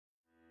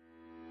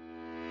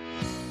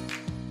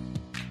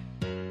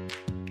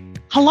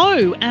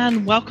Hello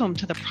and welcome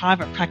to the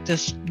Private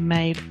Practice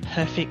Made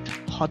Perfect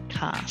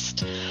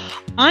podcast.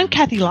 I'm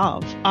Kathy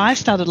Love. I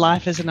started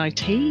life as an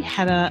OT,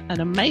 had an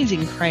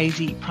amazing,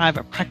 crazy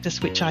private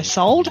practice which I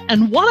sold,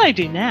 and what I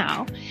do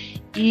now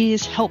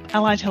is help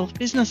allied health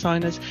business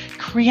owners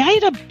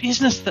create a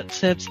business that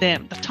serves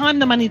them, the time,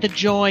 the money, the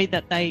joy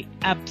that they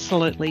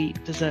absolutely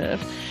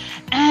deserve.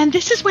 And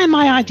this is where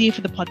my idea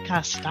for the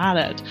podcast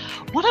started.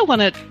 What I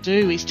want to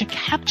do is to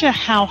capture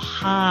how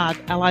hard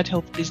allied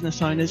health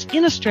business owners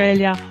in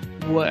Australia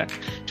work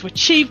to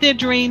achieve their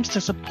dreams,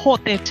 to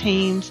support their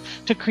teams,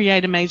 to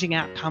create amazing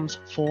outcomes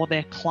for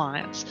their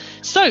clients.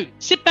 So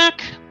sit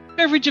back,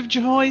 beverage of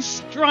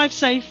choice, drive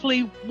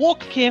safely, walk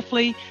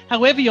carefully,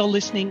 however you're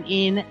listening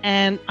in,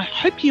 and I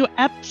hope you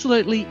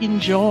absolutely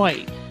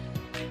enjoy.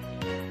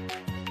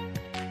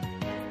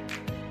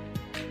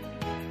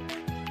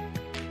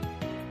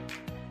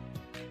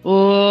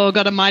 Oh,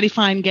 got a mighty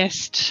fine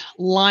guest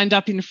lined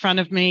up in front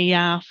of me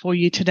for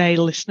you today,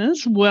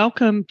 listeners.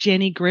 Welcome,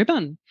 Jenny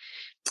Gribbon.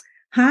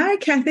 Hi,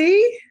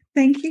 Kathy.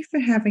 Thank you for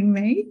having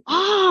me.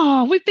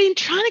 Oh, we've been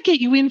trying to get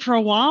you in for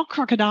a while,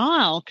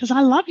 Crocodile, because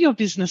I love your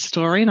business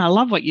story and I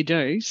love what you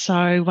do.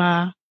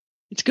 So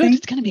it's good.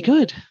 It's going to be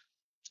good.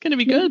 It's going to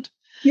be good.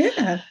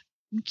 Yeah.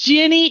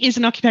 Jenny is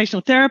an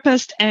occupational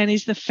therapist and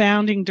is the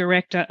founding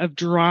director of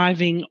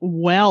Driving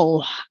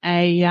Well,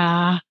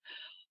 a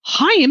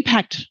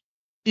high-impact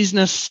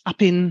business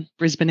up in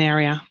Brisbane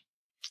area.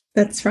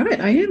 That's right,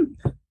 I am.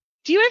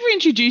 Do you ever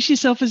introduce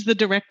yourself as the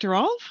director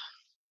of?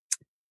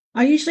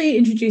 I usually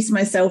introduce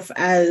myself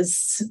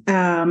as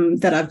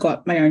that I've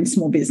got my own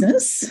small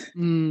business.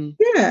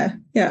 Yeah.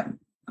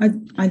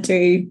 I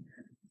do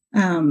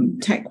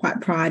take quite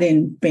pride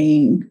in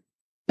being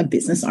a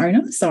business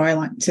owner. So I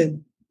like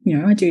to,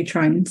 I do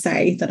try and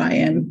say that I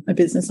am a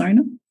business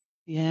owner.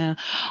 Yeah.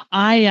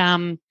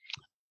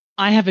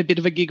 I have a bit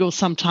of a giggle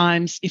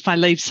sometimes if I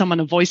leave someone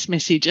a voice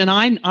message and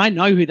I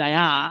know who they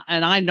are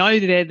and I know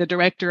they're the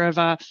director of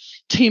a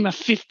team of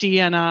 50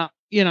 and a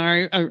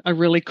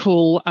really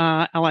cool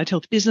allied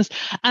health business.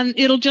 And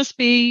it'll just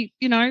be,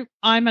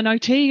 I'm an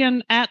OT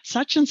and at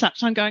such and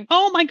such. I'm going,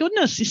 oh my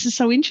goodness, this is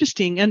so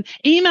interesting. And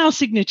email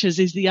signatures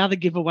is the other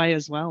giveaway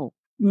as well.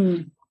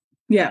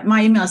 Yeah,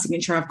 my email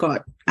signature, I've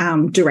got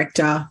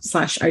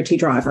director/OT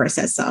driver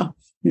assessor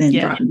and then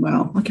Driving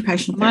Well,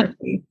 occupational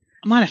therapy.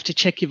 I might have to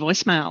check your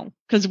voicemail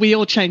because we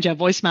all change our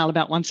voicemail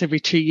about once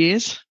every 2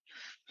 years.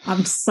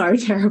 I'm so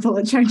terrible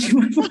at changing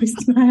my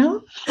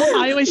voicemail.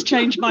 I always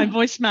change my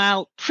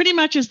voicemail pretty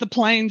much as the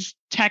plane's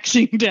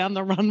taxiing down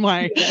the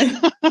runway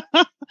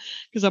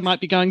because I might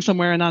be going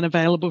somewhere and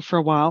unavailable for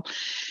a while.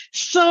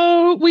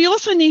 So we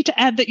also need to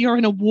add that you're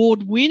an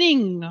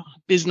award-winning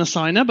business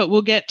owner, but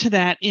we'll get to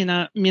that in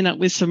a minute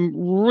with some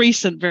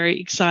recent very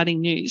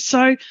exciting news.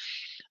 So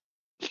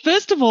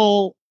first of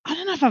all, I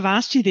don't know if I've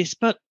asked you this,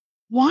 but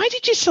why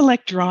did you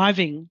select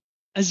driving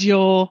as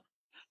your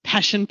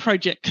passion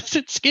project? Because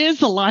it scares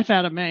the life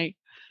out of me.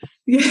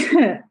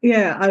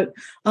 Yeah.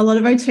 A lot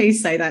of OTs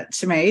say that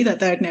to me,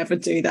 that they'd never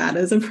do that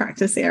as a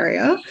practice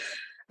area.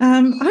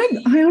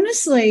 I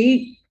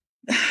honestly,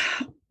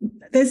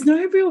 there's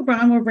no real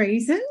rhyme or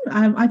reason.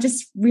 I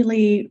just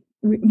really,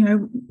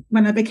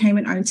 when I became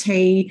an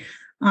OT,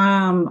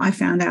 I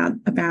found out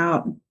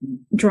about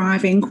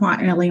driving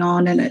quite early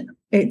on and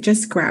it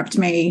just grabbed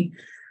me.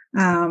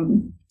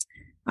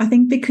 I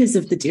think because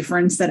of the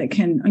difference that it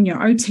can,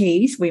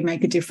 OTs, we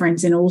make a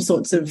difference in all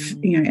sorts of,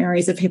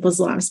 areas of people's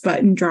lives, but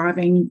in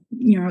driving,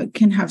 it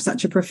can have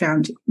such a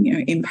profound,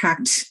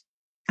 impact,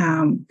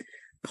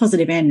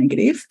 positive and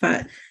negative,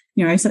 but,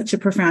 such a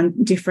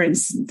profound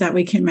difference that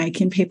we can make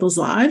in people's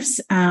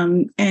lives.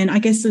 And I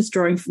guess I was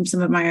drawing from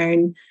some of my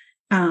own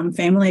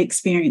family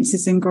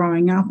experiences and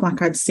growing up,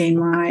 like I'd seen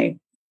my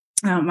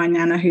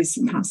nana who's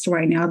passed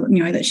away now,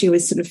 that she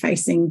was sort of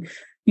facing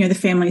the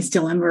family's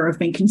dilemma of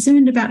being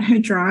concerned about her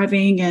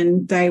driving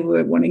and they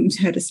were wanting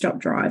her to stop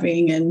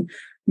driving. And,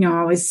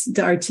 I was,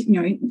 a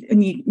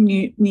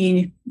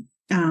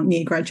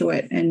near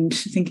graduate and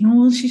thinking,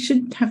 well, she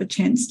should have a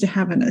chance to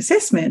have an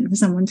assessment for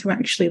someone to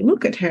actually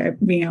look at her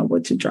being able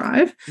to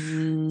drive.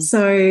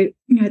 So,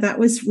 that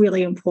was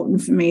really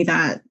important for me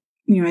that,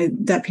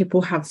 that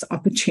people have the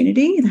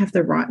opportunity and have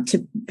the right to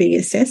be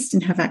assessed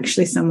and have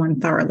actually someone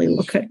thoroughly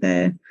look at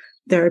their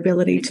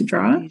ability to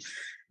drive.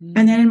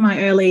 And then in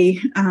my early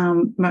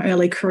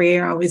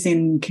career, I was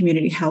in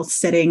community health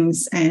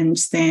settings, and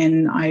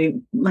then I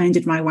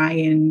landed my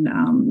way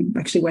in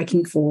actually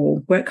working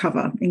for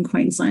WorkCover in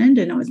Queensland,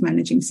 and I was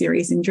managing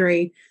serious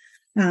injury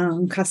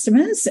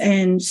customers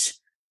and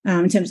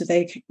in terms of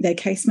their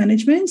case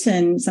management,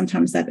 and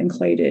sometimes that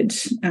included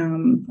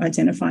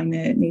identifying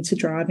their need for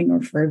driving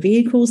or for a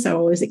vehicle. So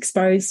I was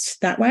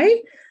exposed that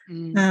way,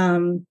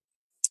 and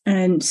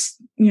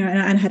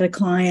I had a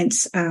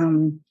client.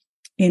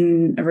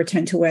 In a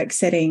return to work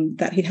setting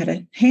that he'd had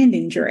a hand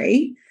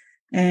injury,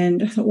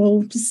 and I thought,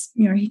 well, just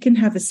he can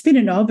have a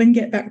spinner knob and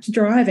get back to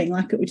driving.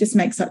 Like, it would just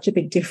make such a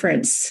big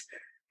difference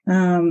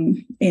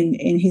in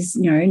his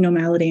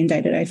normality and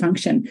day-to-day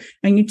function.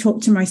 And you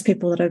talk to most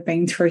people that have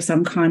been through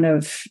some kind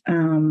of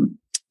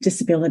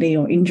disability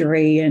or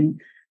injury,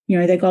 and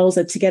their goals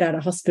are to get out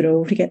of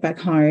hospital, to get back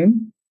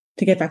home,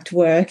 to get back to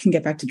work, and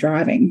get back to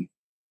driving.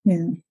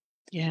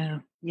 Yeah.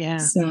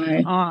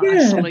 So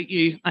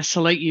I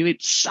salute you.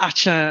 It's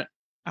such a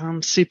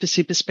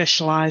super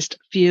specialized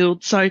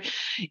field. So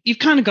you've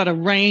kind of got a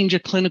range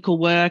of clinical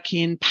work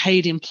in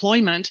paid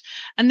employment,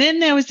 and then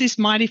there was this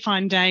mighty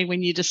fine day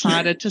when you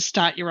decided to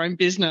start your own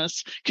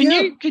business.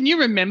 Can you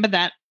remember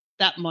that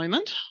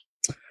moment?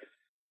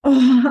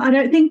 Oh, I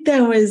don't think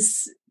there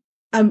was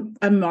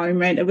a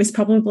moment. It was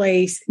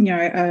probably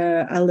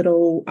a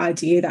little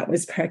idea that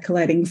was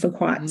percolating for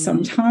quite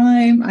some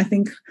time. I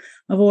think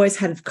I've always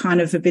had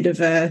kind of a bit of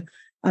a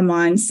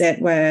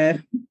mindset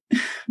where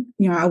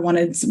I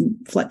wanted some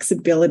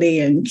flexibility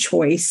and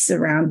choice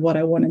around what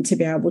I wanted to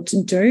be able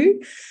to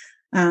do.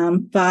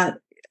 But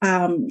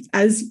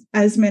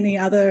as many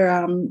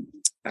other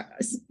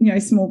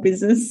small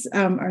business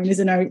owners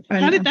and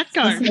how did that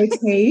go?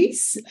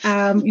 SOTs,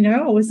 I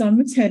was on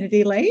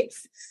maternity leave.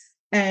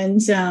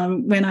 And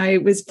when I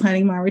was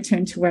planning my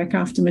return to work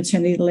after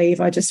maternity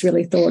leave, I just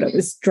really thought it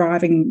was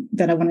driving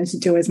that I wanted to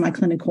do as my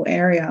clinical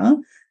area.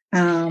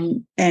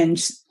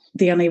 And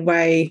the only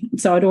way,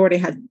 so I'd already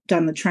had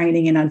done the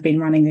training and I'd been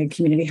running a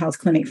community health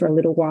clinic for a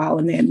little while,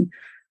 and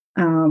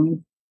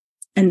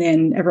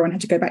then everyone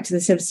had to go back to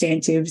the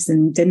substantives,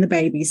 and then the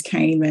babies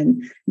came,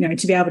 and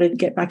to be able to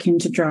get back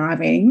into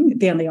driving,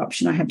 the only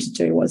option I had to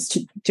do was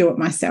to do it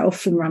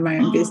myself and run my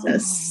own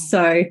business.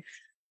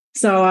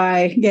 So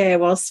I,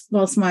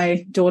 whilst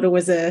my daughter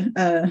was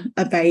a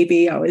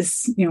baby, I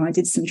was, I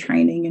did some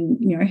training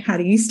and, how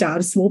do you start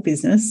a small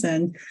business?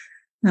 And,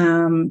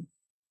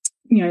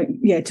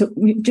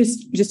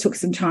 took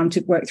some time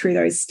to work through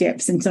those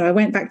steps. And so I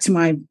went back to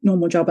my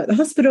normal job at the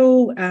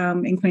hospital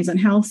in Queensland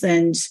Health,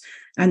 and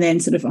then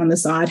sort of on the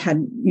side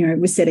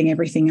was setting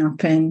everything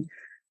up and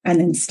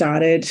then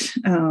started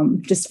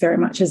just very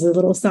much as a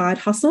little side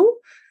hustle.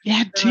 You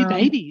had two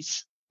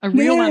babies, a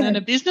real one and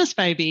a business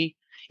baby.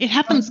 It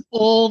happens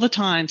all the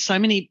time. So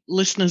many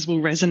listeners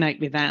will resonate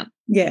with that.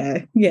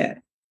 Yeah.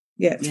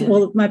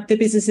 Well, the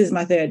business is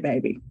my third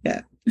baby.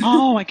 Yeah.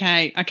 Oh,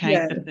 okay.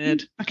 The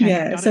third. Okay.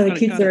 Yeah. So the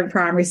kids are in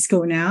primary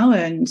school now,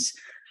 and so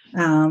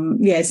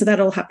that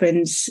all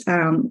happened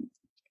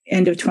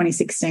end of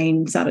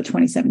 2016, start of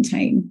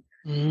 2017.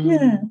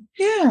 Yeah.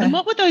 And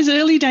what were those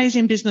early days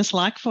in business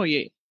like for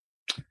you?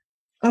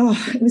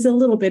 Oh, it was a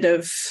little bit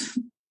of,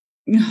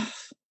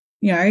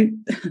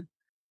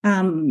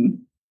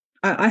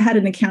 I had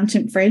an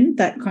accountant friend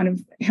that kind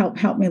of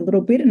helped me a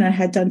little bit, and I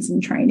had done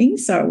some training,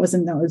 so it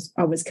wasn't that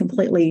I was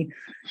completely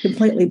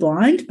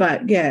blind.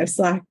 But it's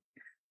like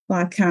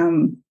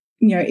in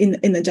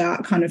the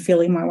dark, kind of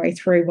feeling my way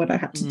through what I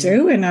had to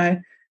do, and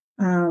I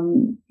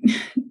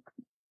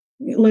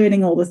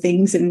learning all the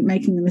things and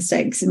making the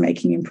mistakes and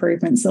making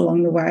improvements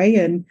along the way.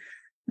 And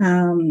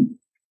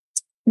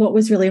what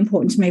was really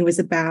important to me was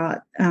about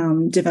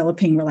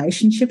developing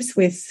relationships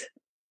with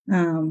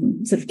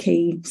sort of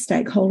key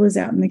stakeholders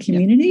out in the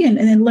community, and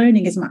then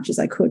learning as much as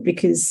I could,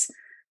 because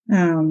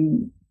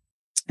from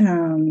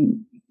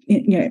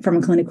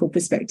a clinical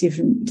perspective,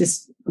 and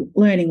just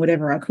learning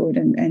whatever I could,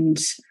 and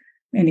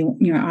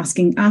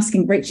asking,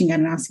 reaching out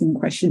and asking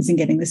questions and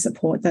getting the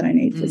support that I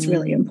need was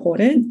really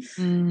important.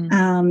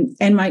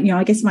 And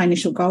I guess my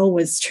initial goal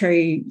was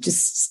to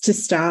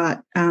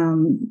start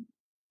one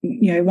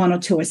or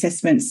two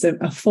assessments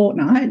a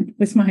fortnight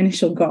was my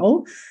initial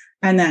goal,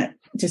 and that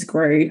just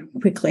grew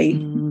quickly,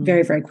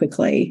 very, very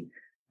quickly.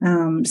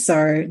 I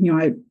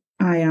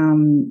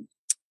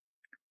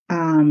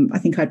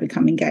think I'd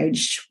become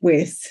engaged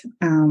with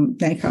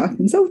NACAR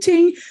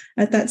Consulting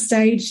at that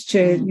stage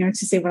to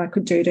see what I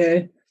could do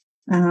to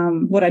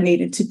what I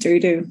needed to do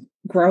to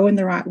grow in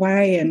the right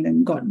way, and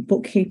then got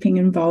bookkeeping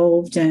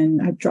involved,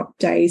 and I dropped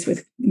days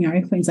with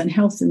Queensland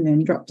Health, and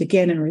then dropped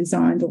again and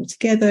resigned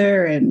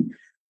altogether, and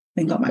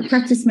then got my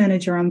practice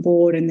manager on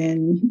board, and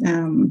then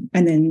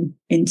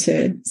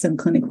into some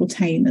clinical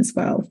team as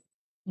well.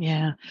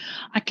 Yeah.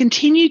 I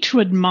continue to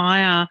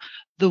admire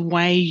the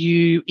way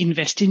you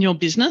invest in your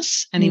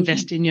business and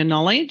invest in your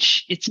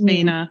knowledge. It's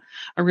been a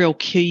real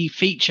key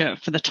feature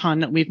for the time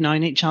that we've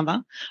known each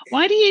other.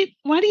 Why do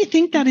you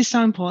think that is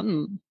so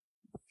important?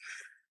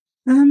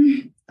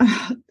 You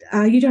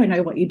don't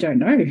know what you don't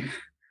know.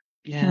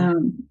 Yeah.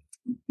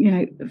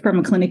 From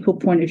a clinical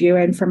point of view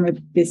and from a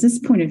business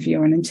point of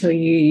view, and until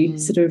you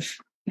sort of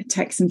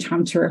take some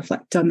time to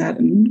reflect on that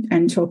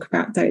and talk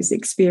about those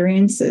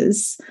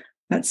experiences,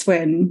 that's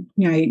when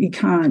you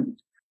can't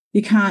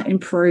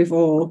improve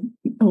or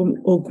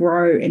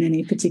grow in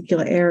any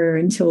particular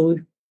area until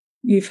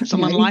you've had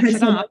someone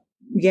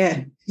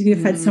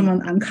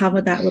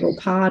uncover that little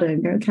part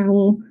and go, okay,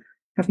 well,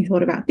 have you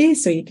thought about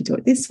this, or you could do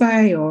it this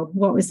way, or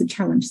what was the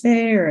challenge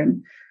there,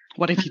 and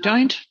what if you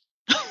don't?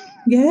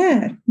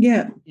 Yeah.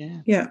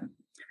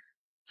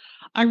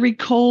 I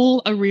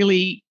recall a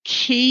really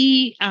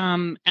key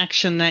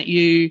action that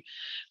you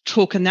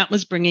took, and that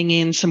was bringing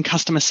in some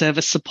customer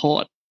service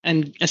support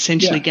and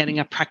essentially getting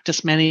a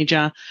practice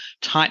manager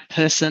type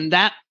person.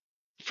 That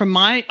from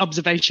my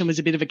observation, was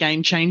a bit of a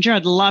game changer.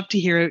 I'd love to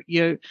hear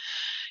your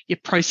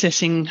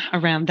processing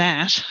around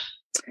that.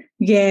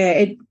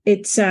 Yeah,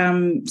 it's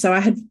so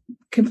I had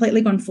completely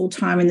gone full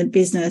time in the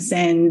business,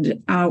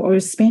 and I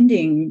was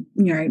spending,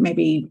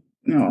 maybe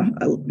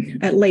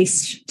at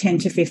least 10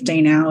 to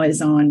 15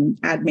 hours on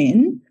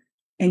admin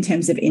in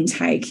terms of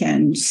intake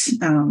and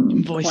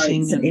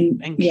invoicing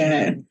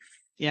yeah.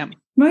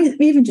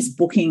 Even just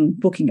booking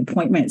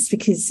appointments,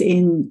 because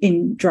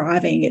in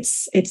driving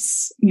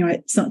it's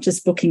not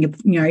just booking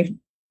it's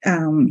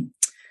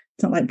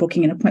not like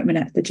booking an appointment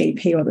at the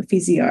GP or the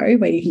physio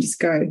where you can just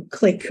go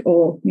click,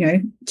 or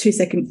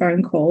 2-second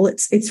phone call.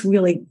 It's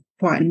really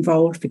quite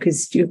involved,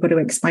 because you've got to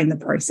explain the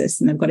process,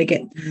 and they've got to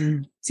get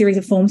a series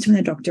of forms from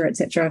the doctor,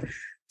 etc.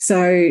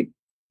 So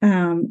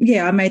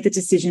I made the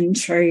decision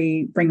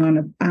to bring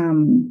on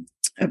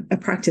a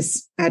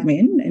practice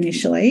admin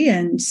initially,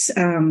 and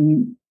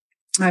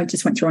I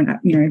just went through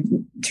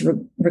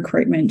to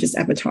recruitment, just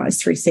advertised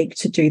through Seek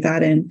to do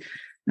that, and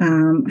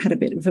had a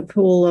bit of a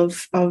pool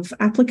of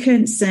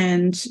applicants,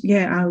 and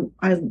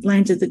I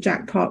landed the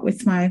jackpot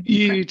with my.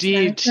 You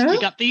did.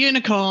 You got the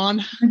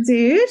unicorn. I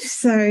did.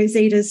 So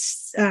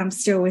Zita's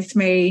still with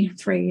me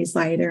 3 years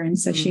later, and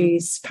so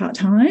she's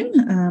part-time,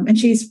 and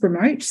she's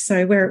remote.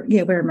 So we're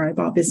a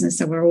mobile business,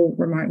 so we're all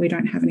remote. We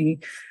don't have any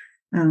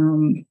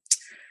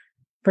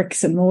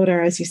bricks and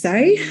mortar, as you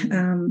say,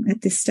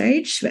 at this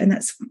stage, and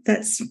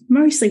that's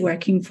mostly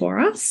working for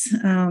us.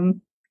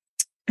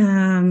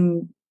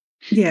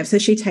 So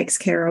she takes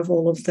care of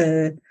all of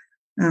the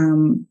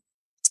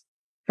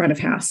front of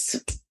house.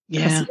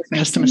 Yeah,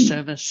 customer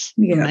service.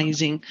 Yeah.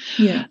 Amazing.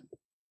 Yeah.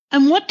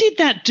 And what did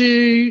that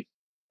do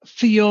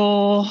for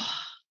your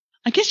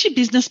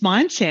business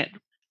mindset?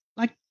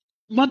 Like,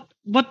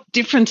 what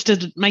difference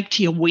did it make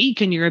to your week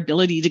and your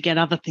ability to get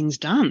other things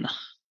done?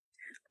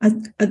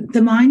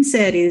 The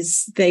mindset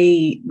is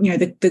the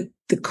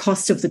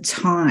cost of the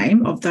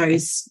time of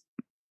those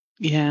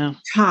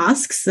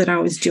tasks that I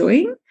was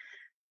doing,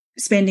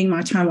 spending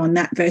my time on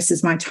that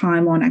versus my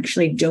time on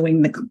actually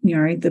doing the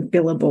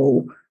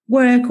billable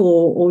work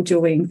or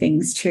doing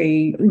things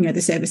to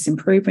the service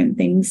improvement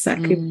things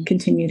that could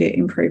continue to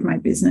improve my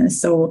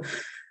business, or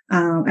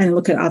and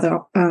look at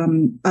other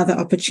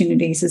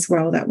opportunities as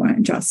well that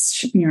weren't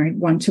just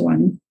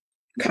one-to-one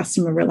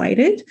customer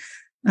related.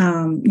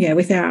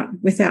 Without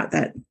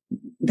that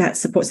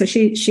support. So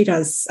she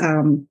does.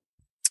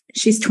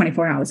 She's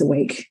 24 hours a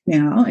week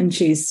now, and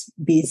she's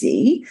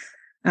busy.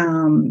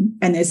 And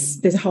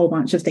there's a whole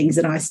bunch of things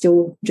that I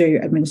still do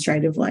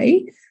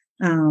administratively,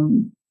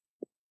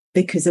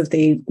 because of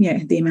the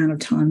amount of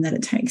time that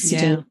it takes to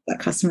do that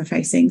customer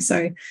facing.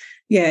 So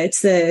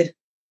it's the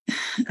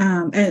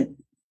and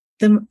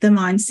the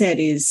mindset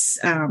is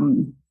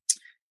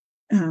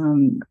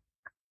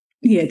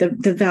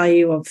the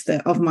value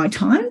of my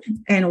time,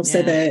 and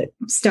also the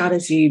start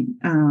as you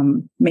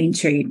mean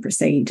to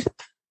proceed.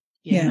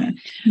 Yeah.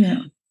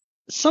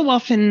 So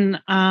often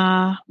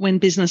when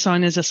business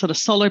owners are sort of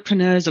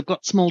solopreneurs or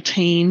got small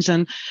teams,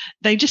 and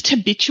they just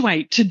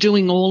habituate to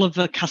doing all of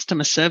the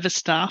customer service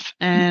stuff,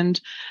 and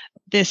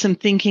there's some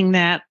thinking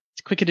that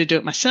it's quicker to do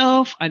it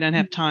myself. I don't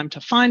have time to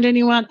find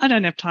anyone. I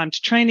don't have time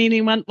to train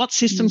anyone. What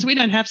systems? We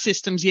don't have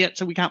systems yet,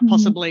 so we can't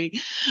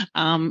possibly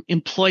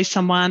employ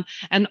someone,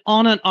 and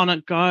on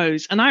it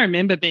goes. And I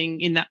remember being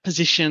in that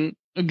position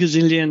a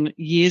gazillion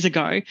years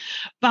ago.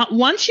 But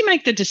once you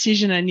make the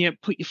decision and you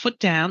put your foot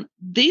down,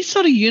 these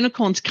sort of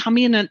unicorns come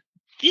in, and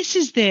this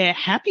is their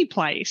happy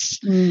place,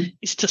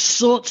 is to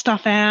sort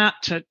stuff out,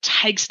 to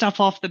take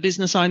stuff off the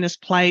business owner's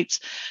plates,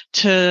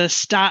 to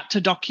start to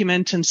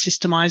document and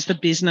systemize the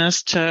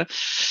business, to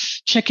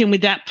check in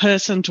with that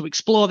person, to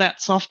explore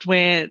that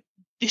software.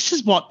 This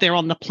is what they're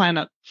on the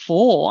planet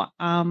for.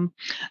 And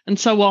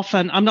so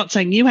often, I'm not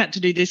saying you had to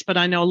do this, but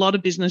I know a lot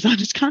of business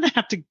owners kind of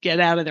have to get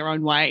out of their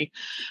own way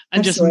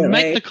and just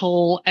make the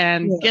call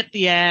and get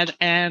the ad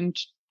and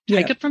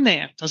take it from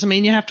there. Doesn't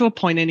mean you have to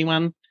appoint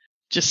anyone.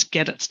 Just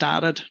get it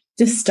started.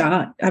 Just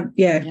start.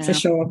 For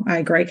sure. I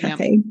agree,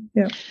 Kathy.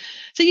 Yeah.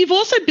 So you've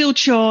also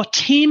built your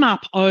team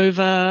up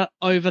over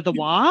the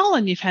while,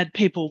 and you've had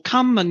people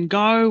come and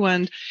go,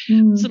 and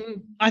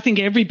I think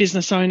every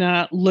business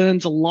owner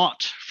learns a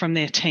lot from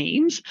their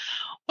teams.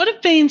 What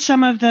have been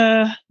some of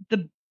the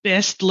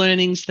best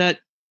learnings that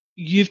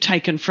you've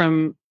taken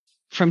from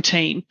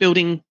team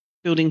building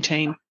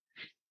team?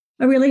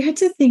 I really had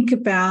to think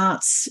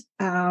about.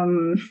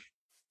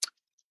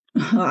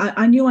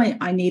 I knew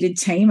I needed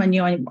team. I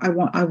knew I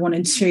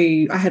wanted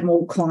to. I had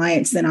more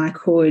clients than I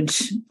could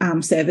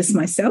service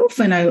myself,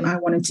 and I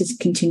wanted to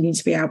continue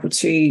to be able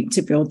to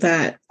build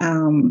that.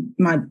 Our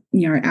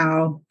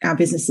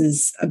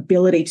business's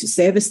ability to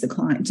service the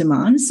client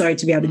demand. So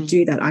to be able to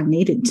do that, I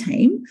needed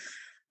team.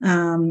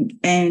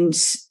 And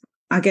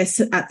I guess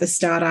at the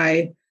start,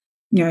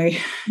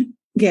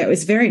 it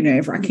was very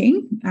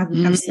nerve-wracking,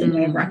 absolutely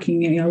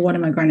nerve-wracking. What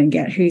am I going to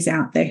get? Who's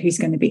out there? Who's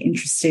going to be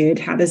interested?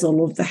 How does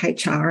all of the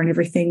HR and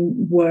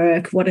everything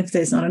work? What if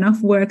there's not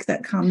enough work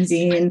that comes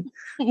in?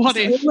 All of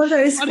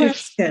those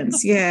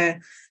questions, yeah.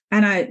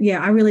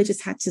 I really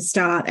just had to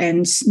start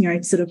and,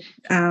 sort of,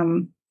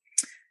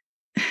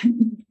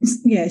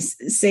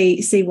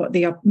 see what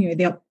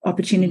the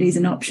opportunities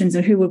and options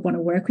and who would want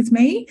to work with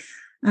me.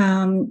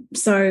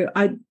 So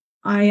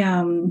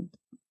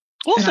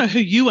also who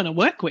you want to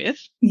work with.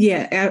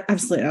 Yeah,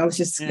 absolutely. I was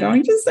just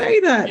going to say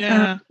that.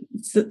 Yeah.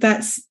 So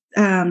that's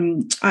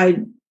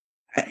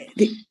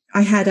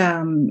I had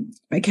a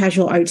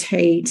casual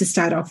OT to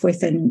start off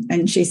with,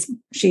 and she's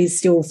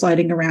still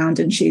floating around,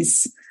 and she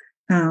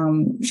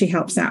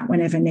helps out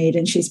whenever needed,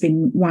 and she's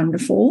been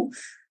wonderful.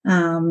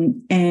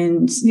 And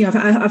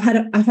I've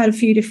had a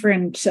few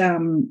different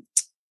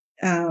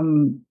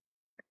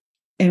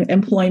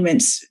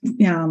employment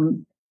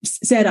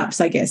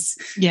setups, I guess.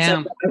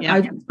 Yeah.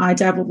 So I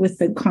dabbled with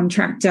the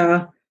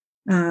contractor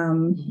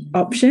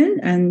option,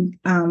 and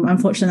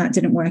unfortunately that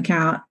didn't work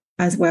out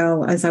as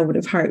well as I would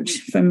have hoped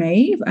for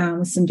me,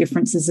 with some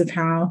differences of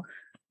how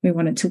we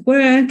wanted to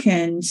work,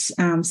 and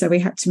so we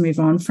had to move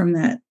on from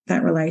that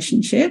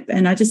relationship.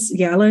 And I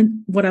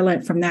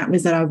learned from that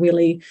was that I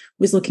really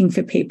was looking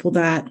for people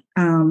that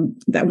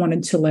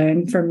wanted to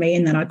learn from me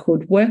and that I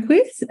could work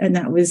with, and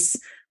that was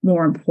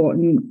more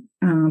important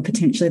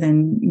potentially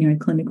than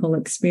clinical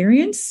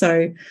experience.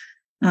 So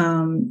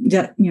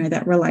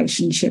that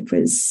relationship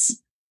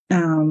was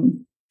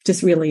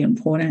just really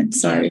important.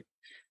 So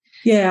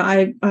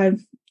I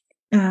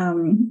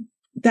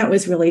that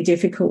was really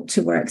difficult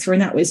to work through,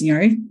 and that was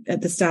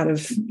at the start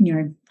of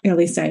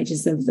early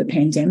stages of the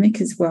pandemic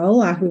as well.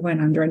 We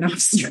weren't under enough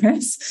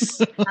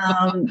stress,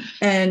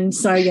 and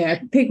so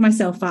picked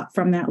myself up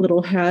from that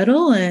little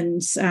hurdle,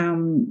 and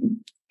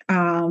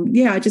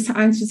I just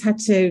had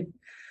to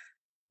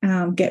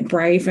get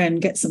brave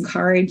and get some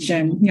courage,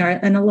 and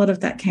and a lot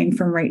of that came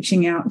from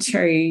reaching out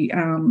to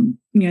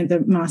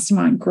the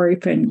mastermind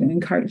group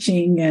and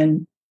coaching,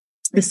 and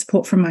the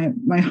support from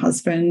my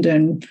husband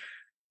and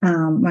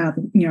my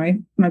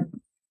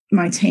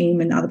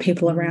team and other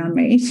people around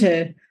me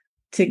to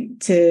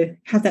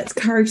have that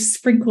courage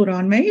sprinkled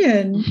on me,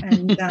 and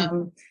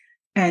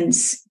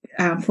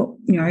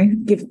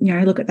give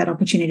look at that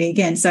opportunity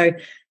again. So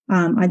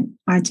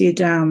I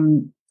did.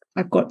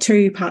 I've got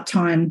 2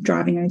 part-time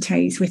driving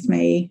OTs with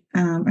me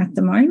at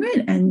the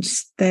moment, and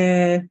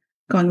they're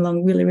going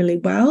along really, really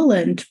well.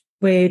 And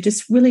we're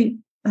just really,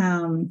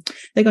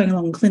 they're going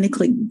along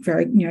clinically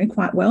very,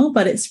 quite well.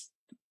 But it's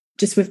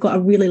just we've got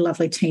a really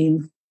lovely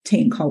team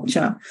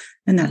culture,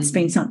 and that's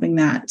been something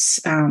that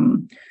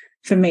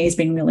for me has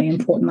been really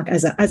important. Like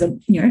as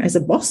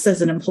a boss,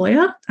 as an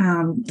employer,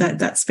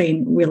 that's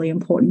been really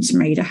important to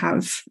me to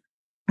have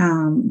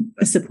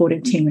a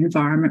supportive team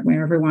environment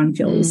where everyone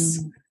feels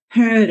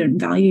heard and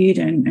valued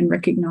and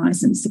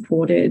recognised and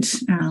supported,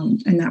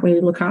 and that we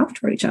look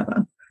after each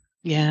other.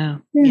 Yeah.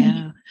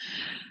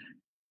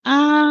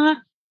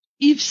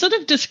 You've sort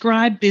of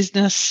described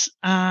business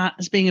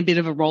as being a bit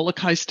of a roller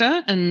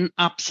coaster and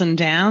ups and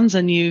downs,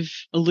 and you've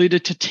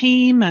alluded to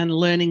team and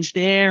learnings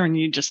there, and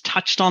you just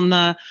touched on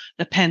the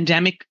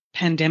pandemic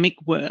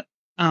word.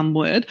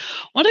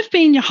 What have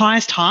been your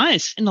highest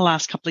highs in the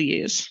last couple of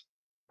years?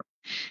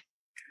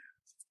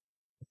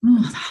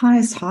 Oh, the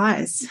highest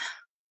highs.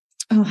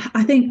 Oh,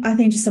 I think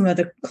just some of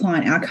the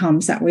client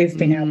outcomes that we've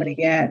been able to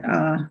get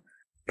are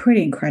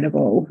pretty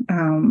incredible.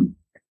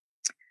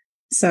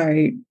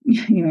 So,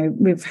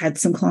 we've had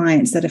some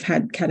clients that have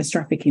had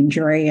catastrophic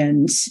injury,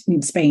 and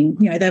it's been,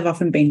 they've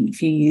often been a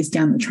few years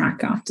down the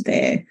track after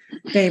their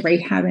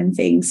rehab and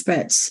things,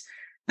 but,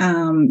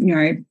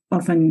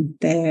 often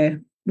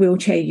they're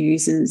wheelchair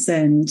users,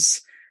 and,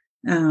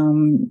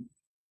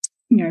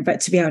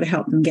 but to be able to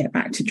help them get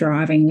back to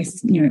driving with,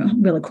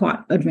 really quite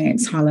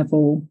advanced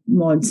high-level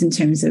mods in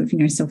terms of,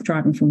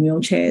 self-driving from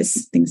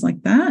wheelchairs, things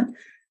like that.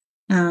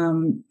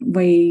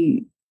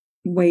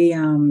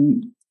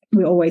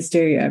 We always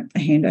do a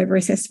handover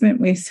assessment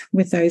with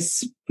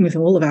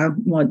all of our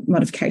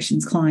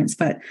modifications clients,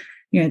 but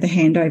the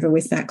handover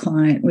with that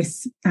client,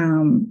 with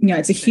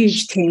it's a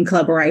huge team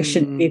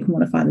collaboration. You can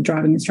modify the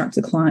driving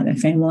instructor, client, their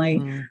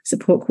family,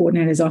 support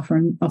coordinators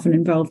often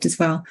involved as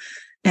well,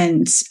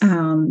 and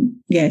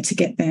to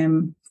get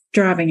them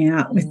driving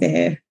out with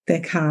their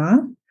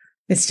car,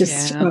 it's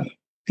just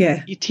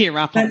you tear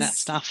up on that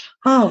stuff.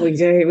 Oh, we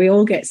do. We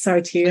all get so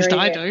teary. At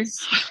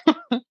least I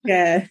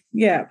do.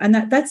 Yeah, and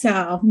that's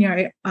our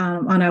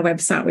on our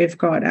website we've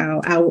got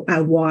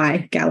our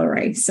why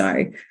gallery.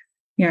 So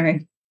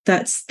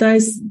that's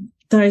those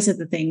are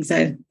the things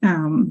that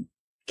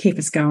keep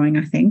us going.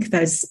 I think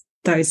those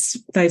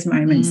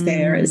moments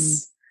there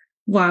is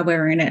why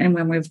we're in it, and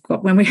when we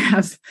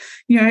have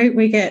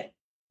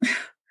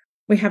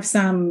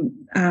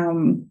some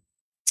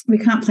we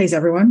can't please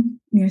everyone.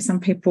 Some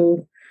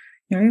people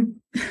timing.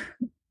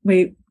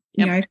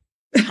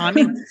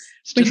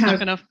 It's just not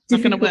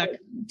going to work.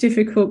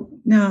 Difficult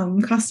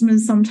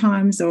customers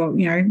sometimes, or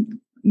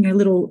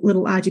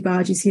little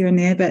argy-bargies here and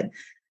there. But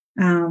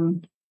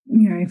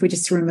if we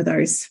just remember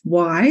those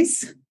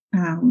whys,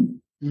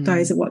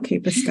 those are what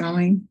keep us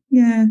going.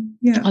 Yeah.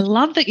 I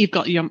love that you've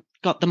got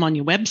them on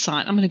your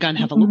website. I'm going to go and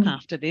have a look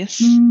after this.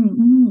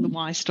 The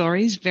why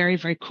stories. Very,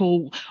 very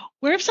cool.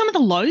 Where have some of the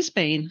lows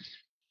been?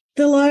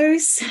 The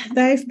lows,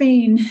 they've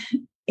been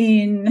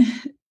in,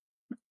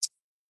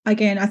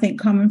 again, I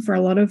think common for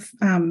a lot of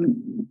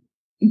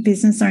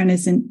business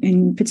owners,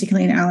 in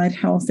particularly in allied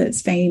health.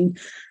 It's been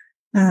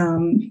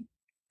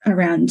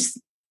around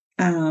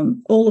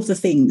all of the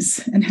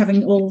things, and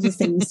having all of the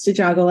things to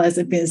juggle as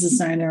a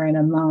business owner and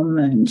a mum,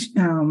 and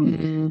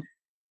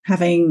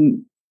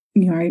having,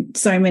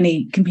 so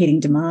many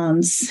competing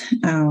demands,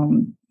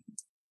 and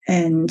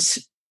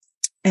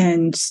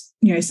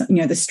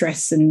the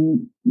stress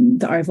and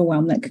the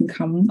overwhelm that can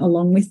come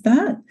along with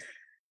that.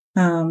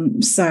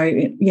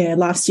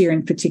 Last year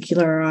in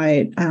particular,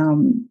 I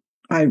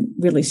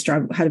really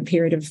had a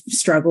period of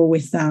struggle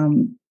with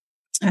taking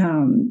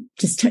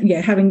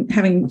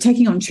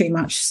on too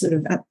much sort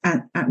of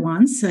at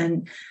once,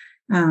 and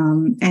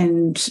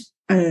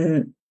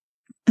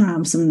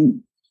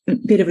some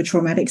bit of a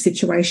traumatic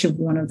situation with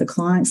one of the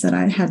clients that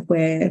I had,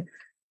 where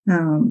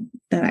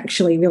that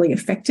actually really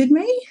affected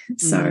me.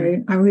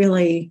 So I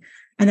really,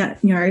 and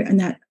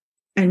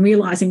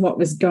realizing what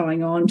was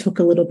going on took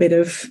a little bit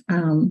of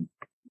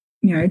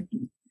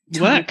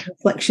work,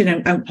 reflection,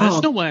 and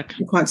personal work.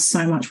 Quite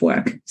so much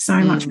work,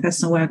 much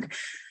personal work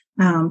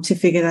to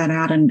figure that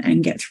out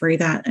and get through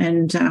that.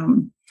 And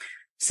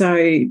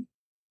I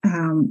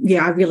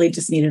really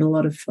just needed a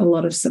lot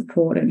of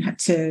support, and had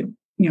to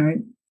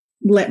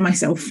let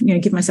myself,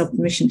 give myself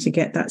permission to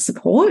get that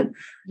support.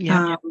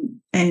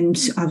 And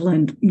I've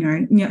learned,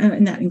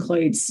 and that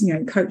includes,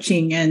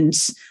 coaching, and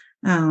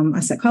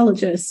a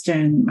psychologist,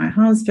 and my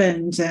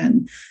husband,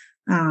 and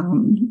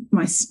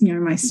my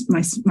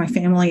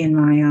family, and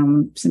my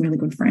some really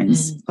good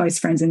friends, close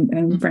friends,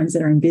 and friends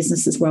that are in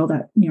business as well,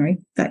 that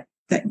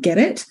that get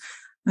it.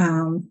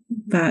 And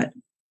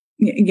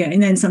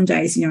then some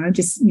days,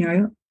 just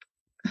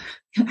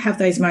have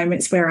those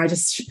moments where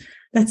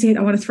that's it,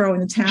 I want to throw in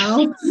the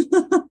towel.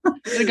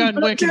 Go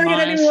and work in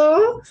life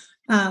anymore.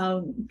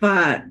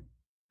 But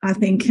I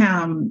think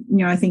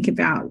I think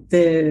about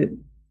the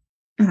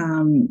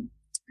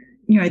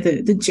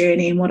the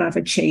journey, and what I've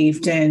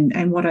achieved,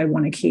 and what I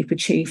want to keep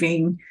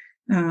achieving,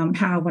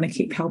 how I want to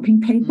keep helping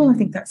people. I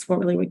think that's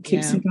what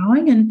keeps me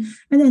going. And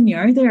then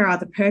there are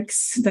other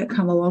perks that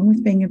come along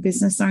with being a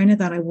business owner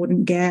that I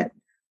wouldn't get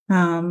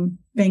being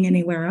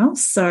anywhere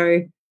else.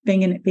 So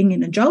being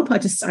in a job, I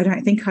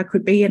don't think I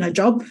could be in a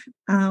job.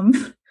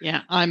 I'm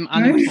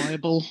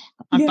unemployable.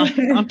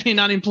 I've been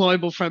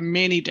unemployable for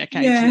many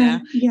decades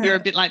now. You're a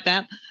bit like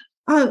that.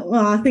 Oh,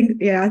 well, I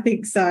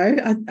think so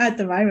at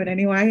the moment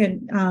anyway.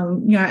 And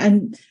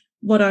and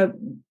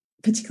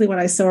particularly what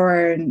I saw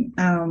in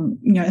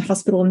the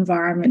hospital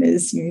environment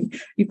is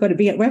you've got to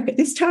be at work at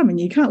this time, and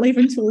you can't leave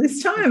until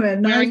this time.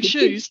 And wearing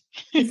shoes.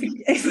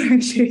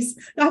 Wearing shoes.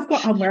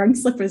 I'm wearing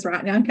slippers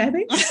right now,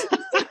 Kathy.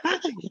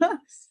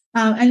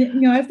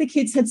 And if the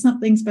kids had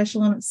something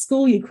special on at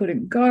school, you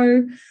couldn't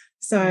go.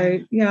 So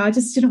I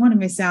just didn't want to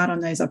miss out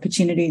on those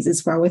opportunities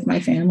as well with my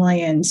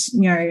family. And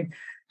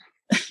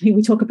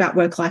we talk about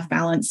work-life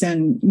balance,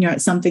 and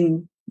it's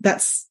something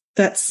that's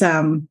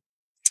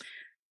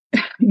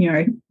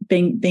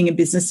being a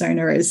business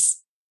owner is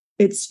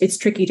it's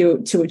tricky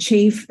to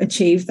achieve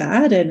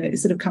that, and it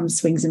sort of comes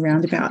swings and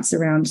roundabouts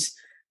around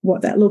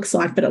what that looks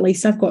like. But at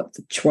least I've got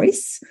the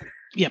choice.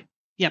 Yep.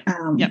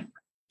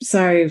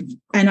 So,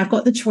 and I've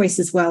got the choice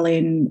as well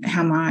in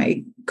how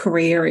my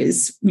career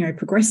is,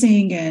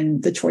 progressing,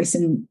 and the choice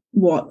in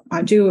what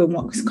I do and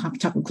what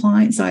type of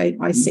clients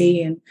I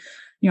see. And,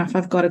 if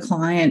I've got a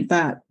client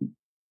that,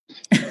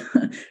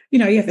 you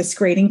have a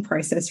screening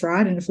process,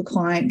 right? And if a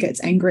client gets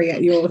angry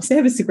at your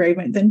service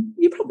agreement, then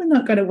you're probably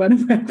not going to want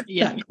to work with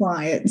that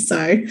client.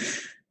 So,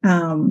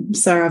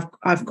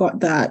 I've got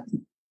that,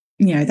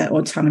 that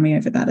autonomy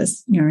over that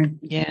as,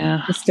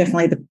 it's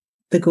definitely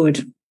the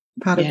good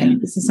part of being a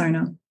business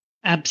owner.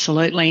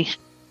 Absolutely.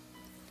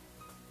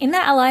 In the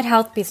allied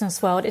health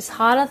business world, it's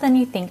harder than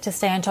you think to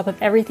stay on top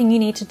of everything you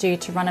need to do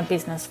to run a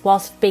business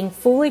whilst being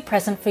fully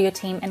present for your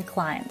team and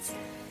clients.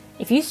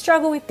 If you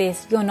struggle with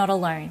this, you're not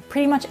alone.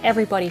 Pretty much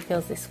everybody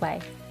feels this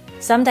way.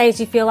 Some days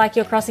you feel like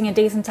you're crossing a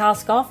decent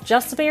task off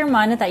just to be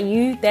reminded that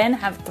you then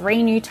have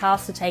 3 new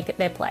tasks to take at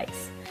their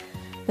place.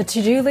 The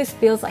to-do list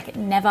feels like it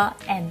never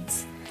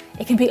ends.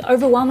 It can be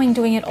overwhelming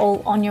doing it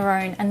all on your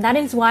own, and that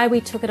is why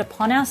we took it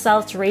upon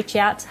ourselves to reach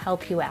out to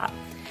help you out.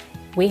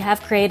 We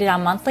have created our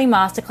monthly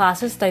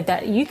masterclasses so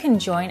that you can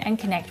join and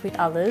connect with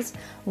others,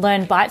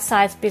 learn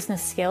bite-sized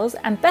business skills,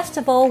 and best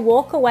of all,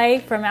 walk away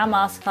from our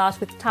masterclass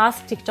with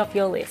tasks ticked off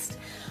your list.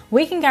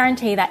 We can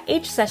guarantee that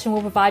each session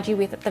will provide you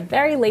with at the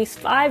very least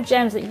 5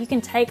 gems that you can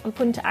take and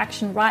put into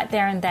action right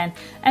there and then.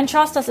 And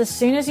trust us, as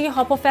soon as you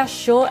hop off our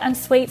short and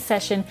sweet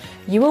session,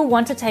 you will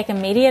want to take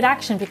immediate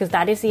action, because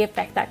that is the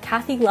effect that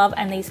Kathy Love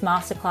and these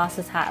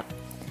masterclasses have.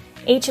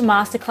 Each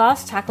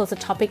masterclass tackles a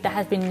topic that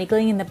has been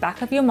niggling in the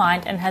back of your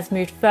mind and has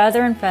moved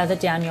further and further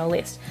down your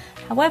list.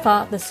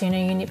 However, the sooner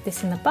you nip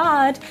this in the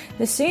bud,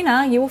 the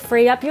sooner you will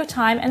free up your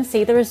time and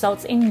see the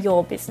results in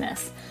your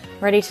business.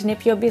 Ready to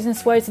nip your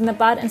business woes in the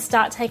bud and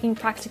start taking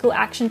practical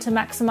action to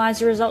maximize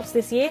your results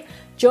this year?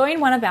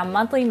 Join one of our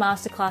monthly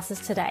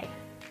masterclasses today.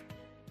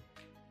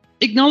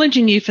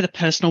 Acknowledging you for the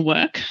personal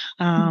work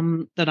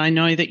that I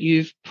know that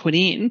you've put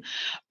in,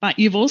 but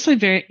you've also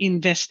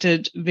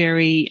invested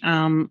very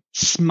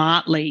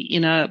smartly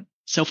in a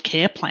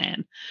self-care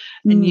plan,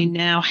 and you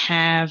now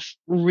have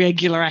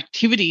regular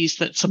activities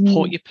that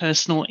support your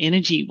personal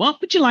energy.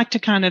 What would you like to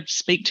kind of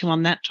speak to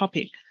on that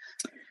topic?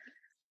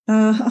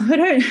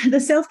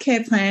 The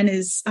self-care plan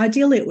is,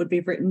 ideally it would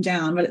be written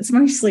down, but it's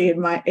mostly in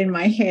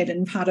my head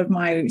and part of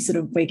my sort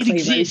of weekly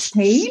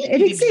routine.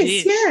 It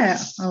exists. Yeah.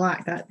 I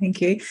like that. Thank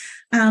you.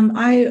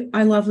 I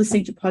love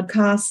listening to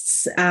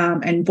podcasts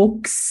and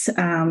books.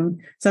 So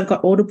I've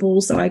got Audible,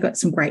 so I got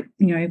some great,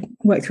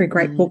 work through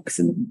great books,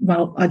 and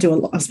I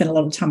spend a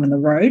lot of time on the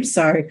road.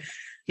 So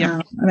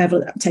I'm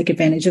able to take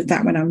advantage of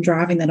that when I'm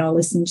driving. That I'll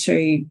listen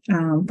to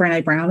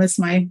Brené Brown is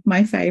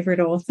my favorite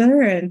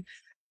author, and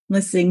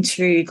listening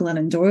to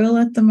Glennon Doyle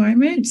at the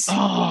moment.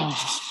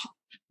 Oh,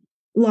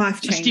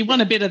 life-changing. You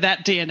want a bit of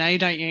that DNA,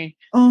 don't you?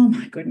 Oh,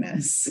 my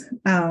goodness.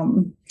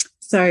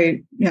 So,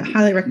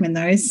 highly recommend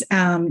those.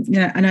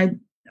 And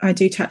I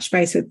do touch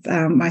base with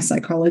my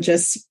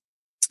psychologist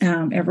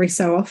every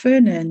so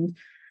often, and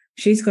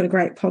she's got a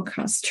great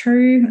podcast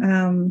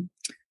too.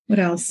 What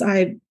else?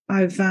 I'd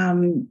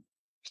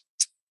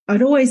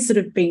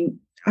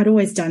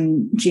always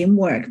done gym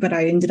work, but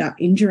I ended up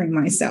injuring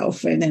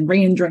myself and then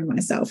re-injuring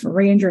myself.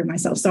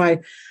 So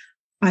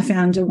I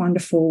found a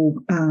wonderful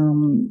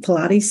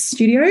Pilates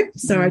studio.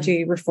 So I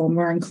do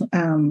reformer and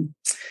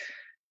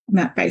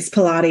mat-based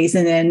Pilates,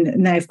 and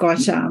then they've got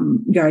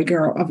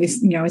yoga,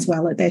 obviously, as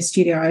well at their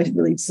studio. I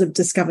really sort of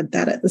discovered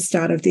that at the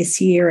start of this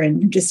year,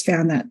 and just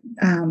found that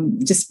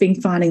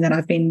finding that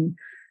I've been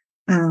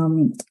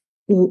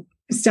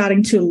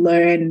starting to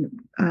learn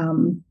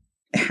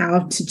how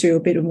to do a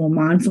bit of more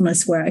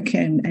mindfulness work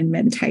and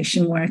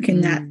meditation work,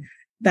 and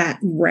that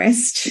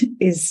rest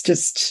is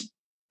just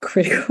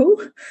critical.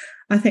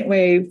 I think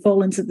we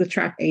fall into the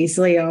trap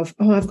easily of,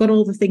 I've got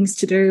all the things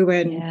to do,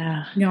 and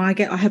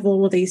I have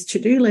all of these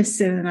to-do lists,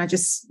 and I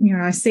just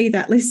I see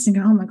that list and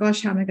go, oh my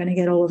gosh, how am I going to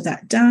get all of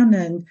that done?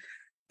 And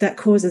that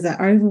causes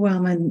that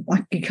overwhelm, and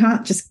like you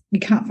can't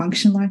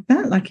function like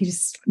that. Like you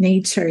just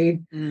need to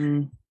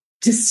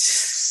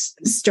just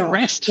stop,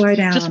 rest, slow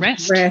down,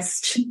 just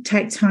rest,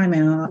 take time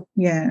out.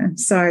 Yeah.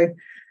 So,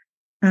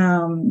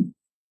 and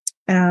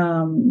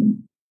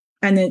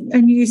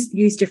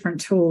use different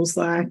tools.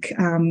 Like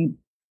one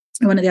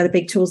of the other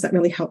big tools that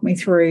really helped me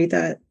through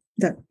that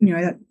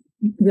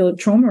real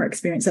trauma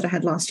experience that I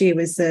had last year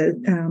was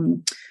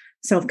the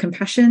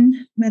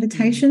self-compassion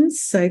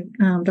meditations. So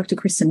Dr.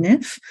 Kristen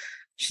Neff,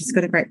 she's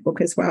got a great book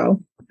as well.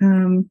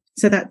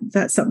 So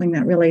that's something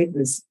that really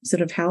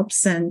sort of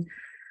helps.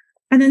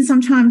 And then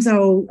sometimes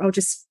I'll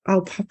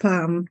pop.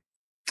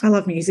 I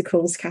love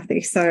musicals,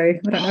 Kathy. So I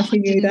don't know if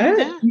you knew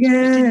that.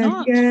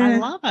 Yeah. I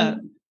love it.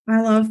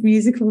 I love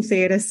musical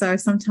theatre. So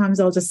sometimes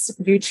I'll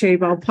just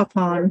YouTube. I'll pop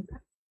on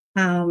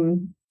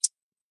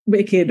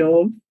Wicked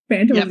or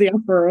Phantom of the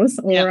Opera,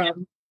 or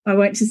I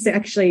went to see,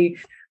 actually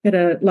at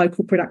a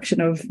local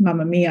production of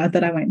Mamma Mia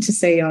that I went to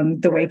see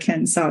on the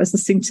weekend. So I was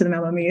listening to the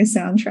Mamma Mia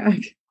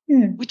soundtrack.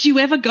 Yeah. Would you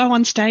ever go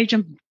on stage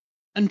and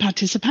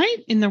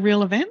participate in the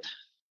real event?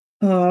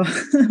 Oh,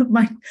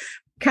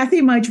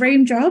 Kathy, my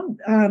dream job.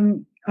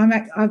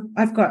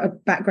 I've got a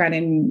background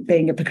in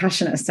being a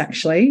percussionist.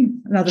 Actually,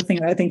 another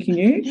thing I think you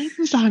knew.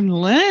 Yes, I'm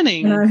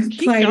learning.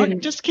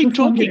 Keep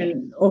talking.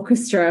 In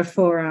orchestra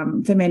for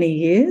many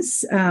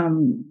years.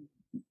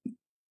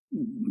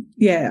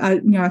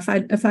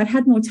 If I'd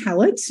had more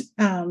talent,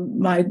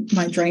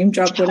 my dream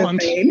job would have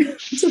been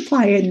to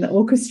play in the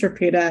orchestra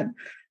pit at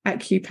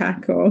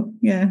QPAC or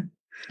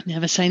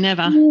Never say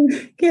never.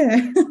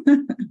 Yeah.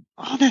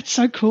 Oh, that's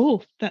so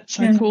cool. That's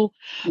so cool.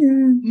 Yeah.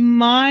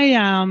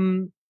 My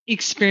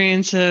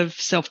experience of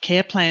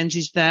self-care plans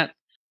is that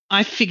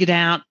I figured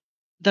out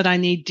that I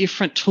need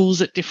different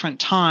tools at different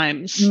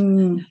times.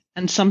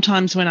 And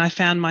sometimes when I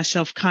found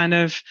myself kind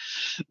of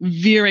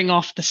veering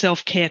off the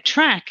self-care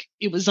track,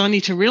 it was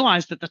only to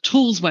realize that the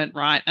tools weren't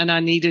right, and I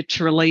needed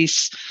to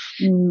release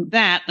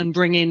that and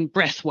bring in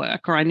breath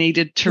work, or I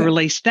needed to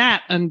release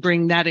that and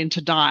bring that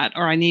into diet,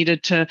 or I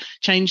needed to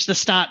change the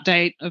start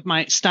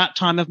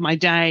time of my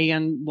day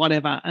and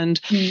whatever.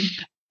 And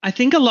I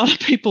think a lot of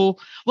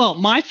people,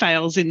 my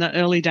fails in the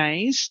early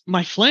days,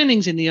 my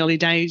learnings in the early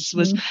days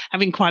was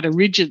having quite a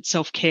rigid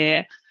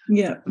self-care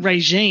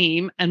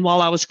regime. And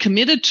while I was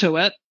committed to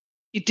it,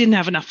 it didn't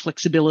have enough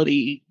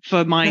flexibility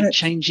for my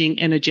changing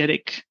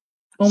energetic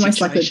almost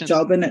situations. Like a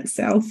job in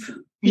itself.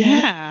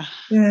 Yeah.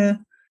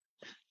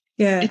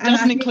 It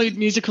doesn't include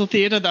musical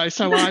theatre, though,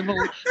 so I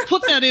will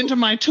put that into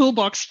my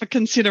toolbox for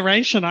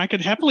consideration. I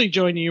could happily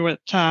join you with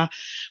a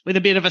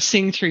bit of a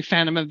sing through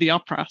Phantom of the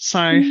Opera.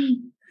 So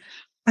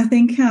I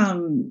think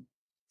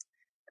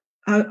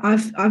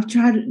I've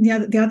tried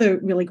the other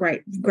really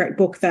great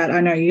book that I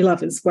know you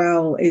love as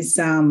well is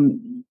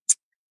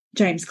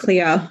James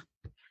Clear,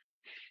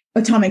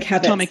 Atomic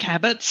Habits. Atomic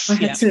Habits. I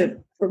had to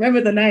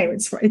remember the name.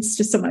 It's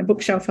just on my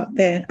bookshelf up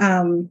there.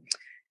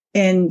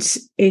 And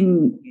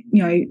in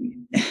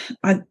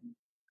It's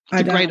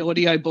a great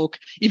audio book.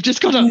 You've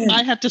just got to,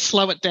 I had to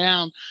slow it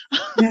down,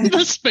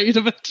 the speed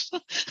of it.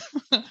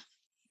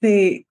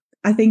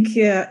 I think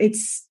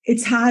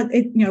it's hard.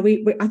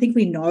 I think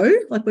we know,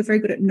 like we're very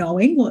good at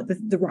knowing what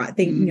the right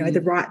thing,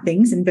 the right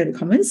things, inverted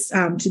commas,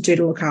 to do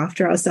to look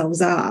after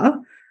ourselves are.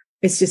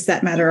 It's just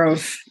that matter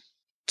of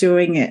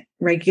doing it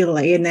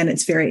regularly, and then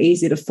it's very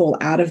easy to fall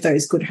out of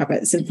those good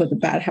habits and for the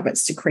bad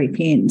habits to creep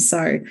in.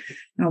 So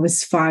I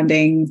was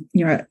finding,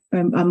 a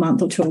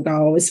month or two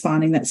ago, I was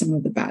finding that some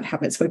of the bad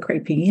habits were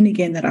creeping in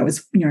again, that I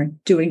was,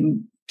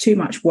 doing too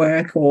much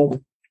work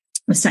or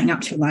was staying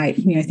up too late,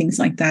 things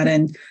like that,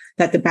 and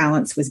that the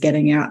balance was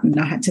getting out. And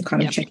I had to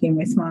kind of check in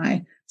with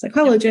my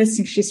psychologist,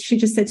 and she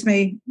just said to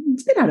me,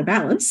 it's a bit out of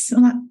balance.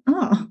 I'm like,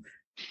 oh,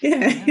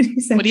 yeah.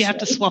 What do you have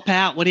to swap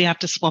out? What do you have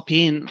to swap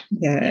in?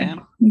 Yeah.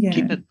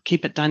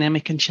 Keep it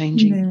dynamic and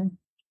changing.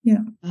 Yeah.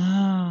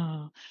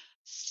 Oh.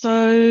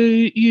 So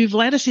you've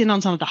let us in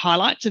on some of the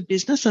highlights of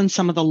business and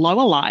some of the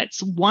lower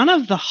lights. One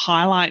of the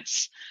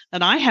highlights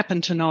that I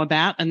happen to know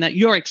about and that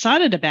you're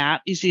excited about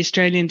is the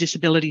Australian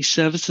Disability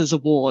Services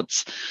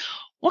Awards.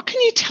 What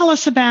can you tell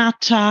us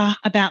about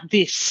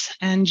this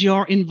and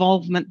your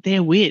involvement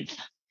therewith?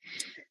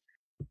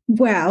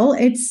 Well,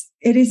 it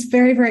is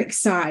very, very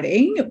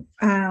exciting.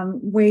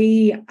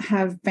 We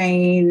have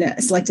been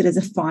selected as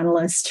a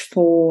finalist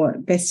for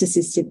Best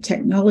Assistive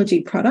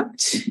Technology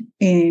Product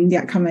in the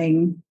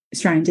upcoming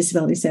Australian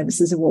Disability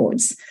Services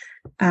Awards.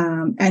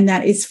 And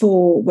that is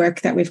for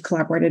work that we've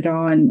collaborated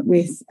on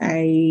with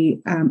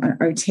an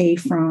OT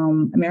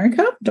from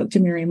America,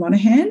 Dr. Miriam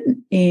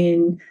Monahan,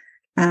 in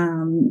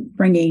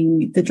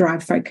bringing the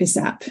Drive Focus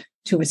app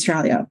to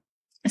Australia.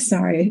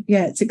 So,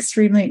 yeah, it's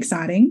extremely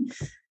exciting.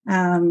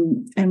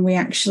 And we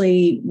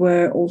actually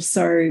were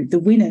also the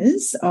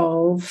winners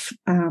of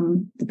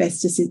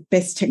the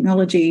best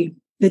technology,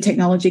 the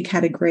technology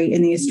category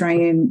in the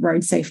Australian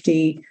Road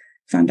Safety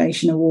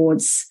Foundation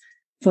Awards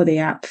for the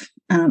app,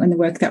 and the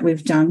work that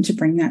we've done to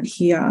bring that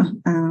here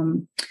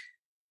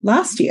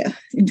last year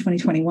in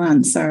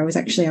 2021. So I was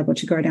actually able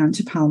to go down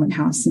to Parliament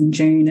House in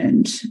June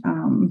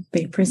and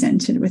be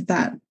presented with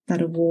that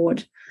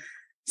award.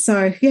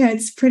 So, yeah,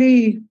 it's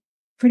pretty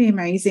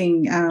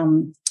amazing.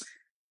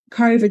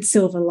 COVID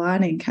silver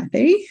lining,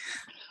 Kathy.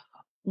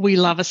 We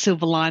love a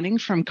silver lining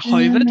from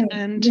COVID.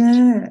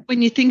 And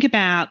when you think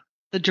about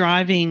the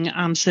driving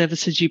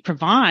services you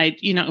provide,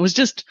 it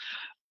was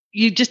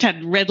you just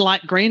had red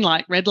light, green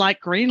light,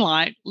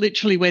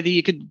 literally whether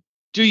you could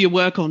do your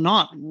work or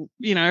not,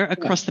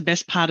 across the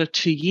best part of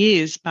 2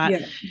 years.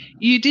 But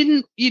you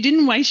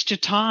didn't waste your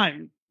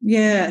time.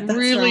 Yeah, that's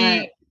really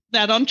right.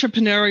 That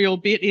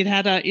entrepreneurial bit, it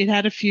had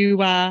a few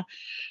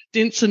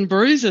dents and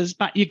bruises,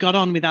 but you got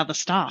on with other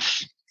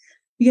stuff.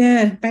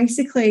 Yeah,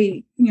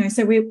 basically,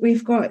 so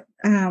we've got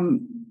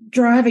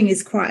driving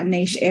is quite a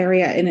niche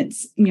area, and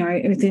it's,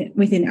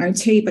 within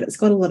OT, but it's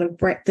got a lot of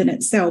breadth in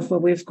itself, where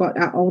we've got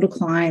our older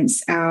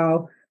clients,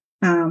 our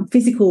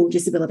physical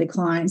disability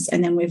clients,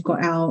 and then we've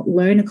got our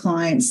learner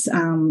clients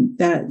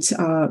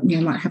that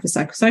might have a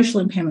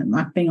psychosocial impairment,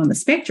 like being on the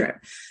spectrum.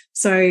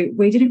 So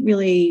we didn't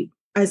really,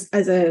 as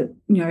a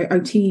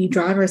OT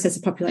driver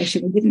assessor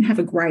population, we didn't have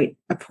a great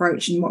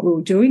approach in what we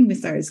were doing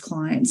with those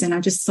clients, and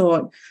I just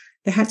thought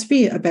there had to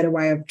be a better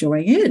way of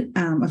doing it,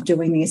 of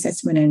doing the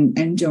assessment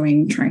and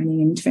doing training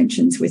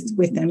interventions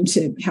with them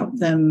to help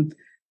them,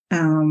 to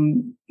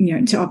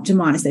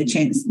optimise their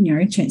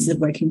chances of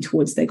working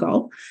towards their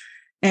goal.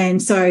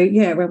 And so,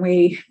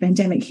 when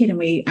pandemic hit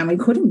and we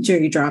couldn't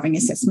do driving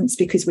assessments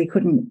because we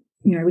couldn't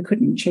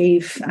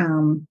achieve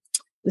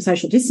the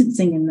social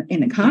distancing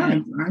in a car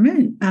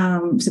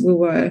environment. So we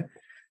were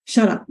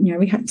shut up.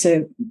 We had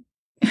to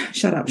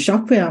shut up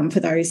shop for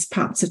those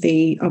parts of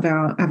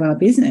our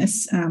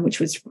business,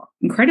 which was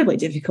incredibly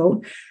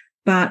difficult.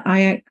 But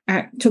I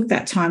took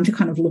that time to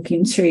kind of look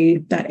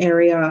into that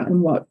area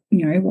and what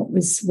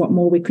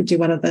more we could do,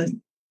 what other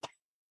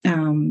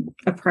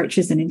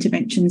approaches and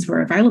interventions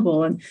were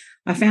available. And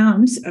I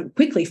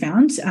quickly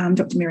found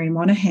Dr. Miriam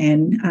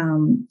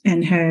Monahan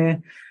and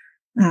her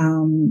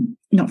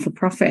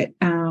not-for-profit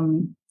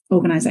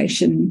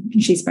organisation.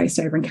 She's based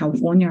over in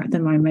California at the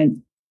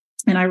moment.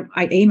 And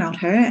I emailed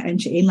her,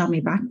 and she emailed me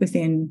back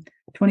within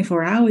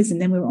 24 hours,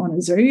 and then we were on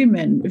a Zoom,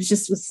 and it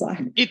was like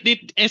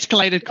it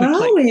escalated quickly.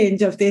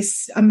 Whirlwind of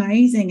this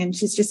amazing, and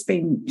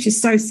she's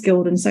so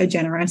skilled and so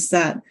generous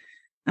that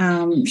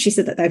she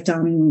said that they've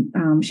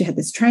done. She had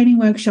this training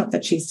workshop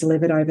that she's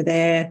delivered over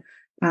there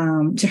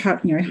to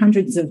help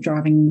hundreds of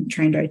driving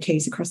trained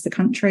OTs across the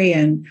country,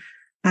 and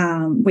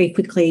we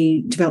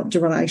quickly developed a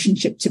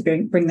relationship to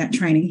bring that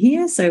training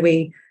here. So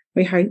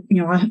I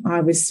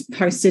was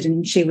hosted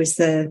and she was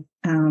the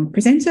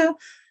presenter,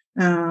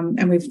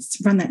 and we've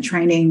run that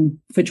training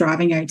for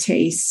driving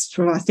OTs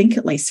for I think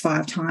at least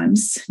 5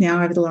 times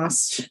now over the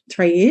last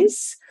 3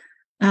 years,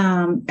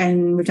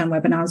 and we've done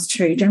webinars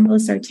to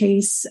generalist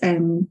OTs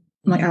and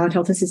like allied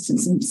health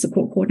assistants and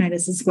support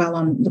coordinators as well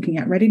on looking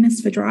at readiness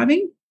for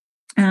driving.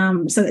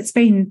 So it's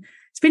been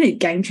a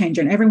game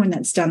changer, and everyone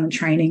that's done the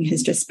training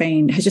has just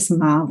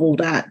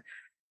marveled at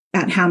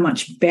at how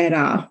much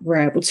better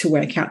we're able to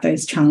work out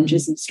those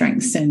challenges and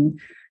strengths and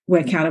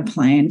work out a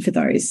plan for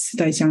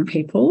those young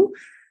people.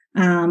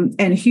 And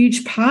a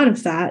huge part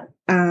of that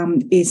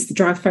is the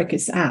Drive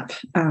Focus app.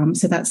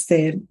 So that's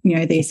the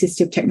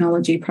assistive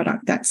technology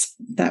product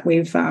that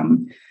we've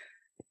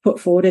put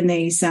forward in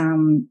these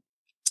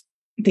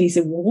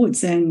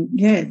awards, and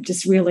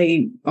just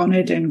really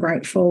honoured and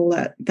grateful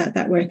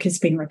that work has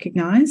been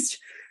recognised.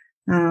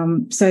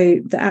 So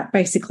the app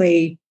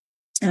basically,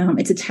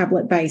 it's a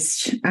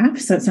tablet-based app,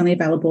 so it's only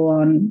available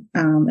on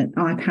an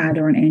iPad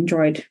or an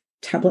Android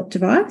tablet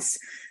device,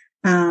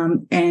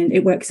 and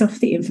it works off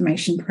the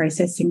information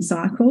processing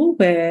cycle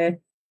where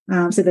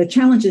so the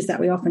challenges that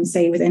we often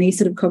see with any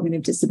sort of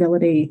cognitive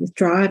disability with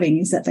driving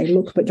is that they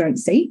look but don't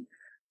see.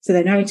 So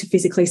they know to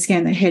physically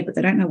scan their head, but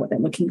they don't know what they're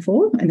looking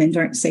for, and then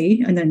don't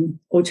see, and then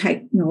or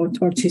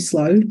too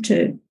slow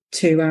to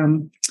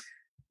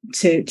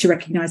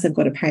recognise they've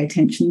got to pay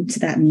attention to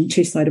that, and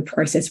too slow to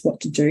process what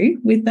to do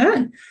with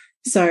that.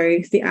 So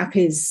the app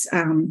is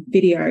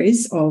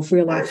videos of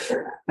real life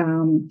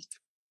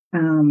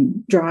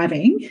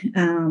driving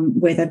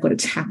where they've got to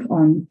tap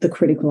on the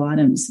critical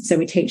items. So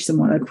we teach them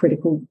what are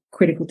critical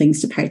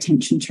things to pay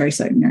attention to.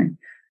 So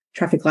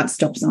traffic lights,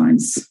 stop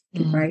signs,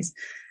 phrase.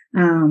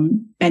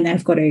 And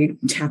they've got to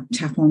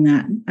tap on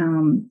that.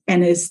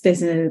 And there's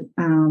the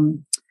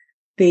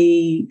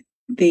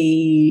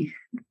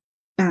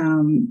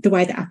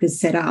way the app is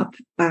set up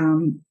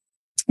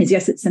is,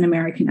 yes, it's an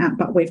American app,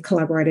 but we've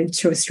collaborated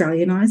to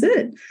Australianize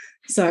it.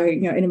 So,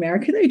 in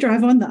America, they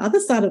drive on the other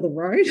side of the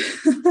road.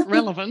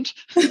 Relevant.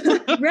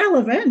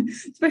 Relevant,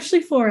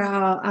 especially for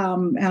our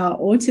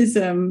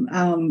autism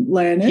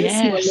learners.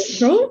 Yes. Who are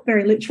literal,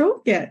 very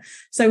literal. Yeah.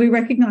 So we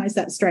recognise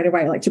that straight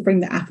away. Like, to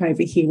bring the app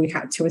over here, we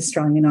had to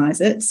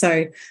Australianize it.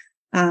 So,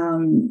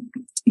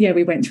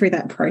 we went through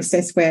that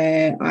process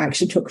where I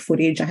actually took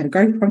footage. I had a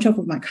GoPro on top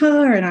of my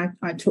car, and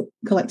I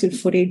collected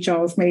footage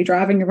of me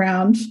driving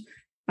around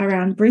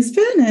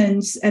Brisbane,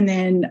 and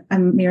then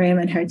Miriam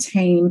and her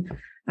team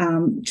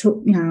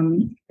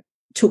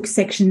took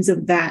sections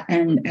of that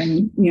and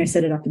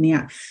set it up in the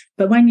app.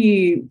 But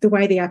the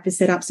way the app is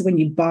set up, so when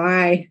you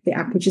buy the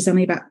app, which is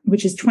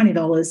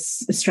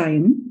 $20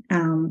 Australian,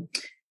 and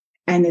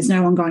there's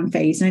no ongoing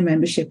fees, no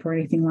membership or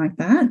anything like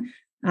that.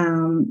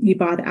 You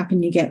buy the app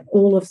and you get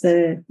all of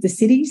the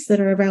cities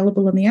that are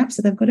available in the app.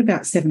 So they've got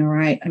about 7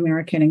 or 8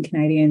 American and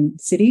Canadian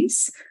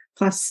cities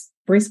plus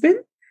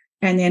Brisbane.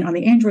 And then on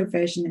the Android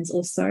version, there's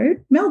also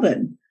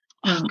Melbourne.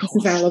 It's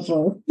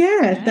available.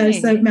 Yeah,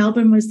 so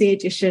Melbourne was the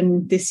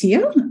addition this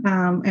year,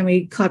 and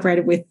we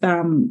collaborated with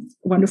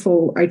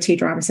wonderful OT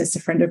driver assessor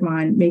friend of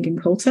mine, Megan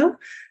Coulter,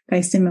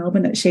 based in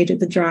Melbourne, that she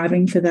did the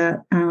driving for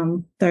that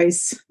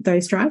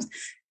those drives.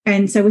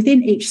 And so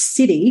within each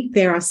city,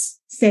 there are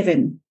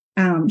 7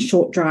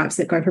 short drives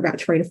that go for about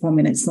 3 to 4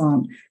 minutes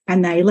long,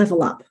 and they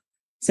level up.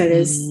 So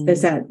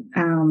there's that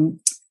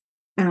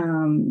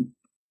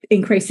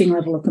increasing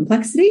level of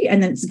complexity,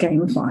 and then it's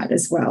gamified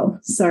as well.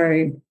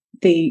 So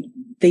the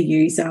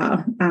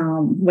user,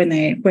 when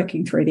they're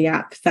working through the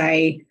app,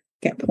 they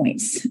get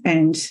points,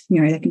 and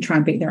they can try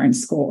and beat their own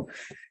score.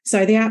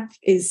 So the app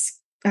is,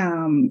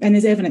 and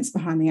there's evidence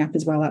behind the app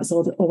as well. That's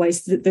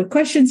always the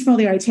questions from all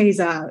the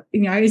OTs are,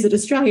 is it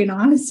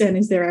Australianised, and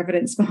is there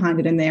evidence behind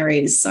it? And there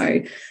is.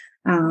 So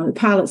the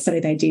pilot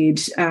study they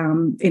did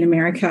in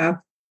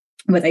America,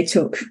 where they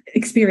took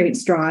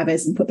experienced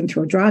drivers and put them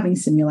through a driving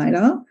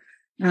simulator.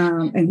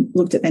 And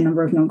looked at the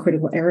number of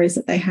non-critical errors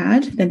that they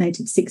had. Then they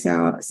did 6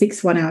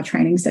 one-hour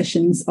training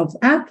sessions of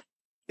the app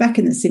back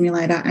in the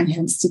simulator, and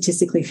had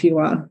statistically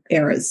fewer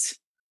errors.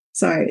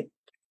 So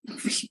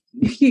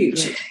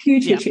huge.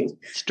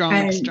 Strong.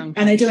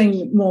 And they're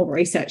doing more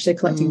research. They're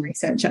collecting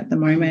research at the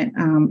moment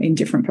in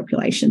different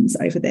populations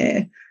over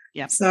there.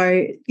 Yeah.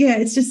 So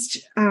it's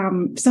just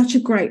such a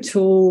great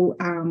tool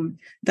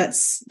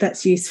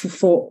that's useful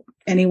for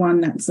anyone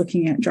that's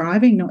looking at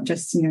driving, not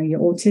just your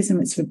autism.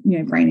 It's for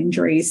brain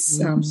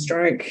injuries,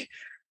 stroke,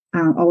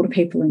 older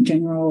people in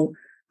general.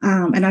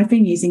 And I've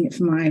been using it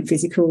for my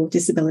physical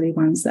disability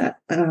ones, that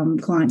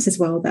clients as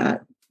well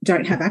that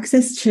don't have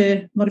access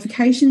to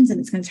modifications, and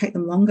it's going to take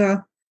them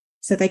longer,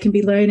 so they can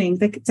be learning.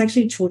 It's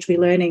actually a tool to be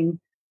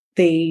learning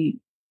the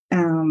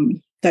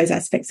those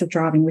aspects of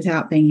driving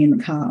without being in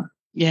the car.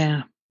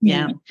 Yeah.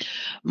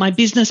 My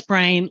business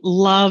brain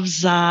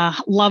loves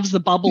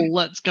the bubble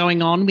that's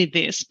going on with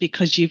this,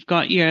 because you've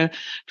got your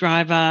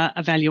driver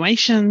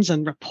evaluations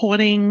and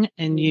reporting,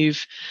 and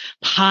you've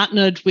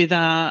partnered with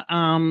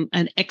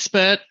an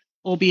expert,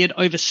 albeit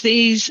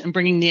overseas, and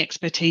bringing the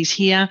expertise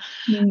here.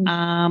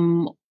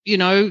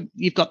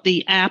 You've got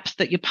the app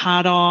that you're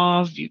part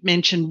of. You've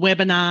mentioned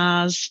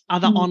webinars,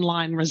 other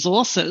online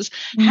resources.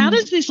 How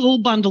does this all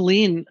bundle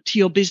in to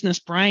your business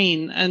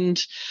brain?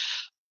 And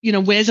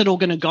where's it all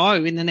going to go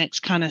in the next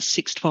kind of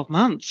 6-12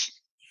 months?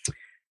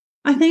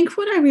 I think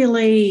what I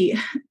really,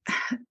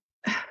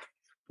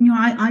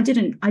 I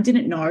didn't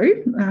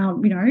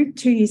know,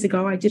 2 years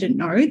ago, I didn't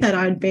know that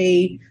I'd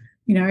be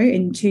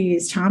in 2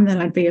 years' time, that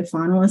I'd be a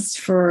finalist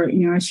for,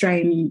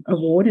 Australian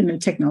award in a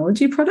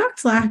technology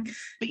product. But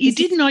you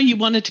did know you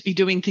wanted to be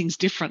doing things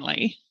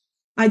differently.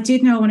 I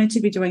did know I wanted to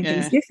be doing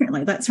things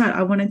differently. That's right.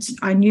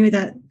 I knew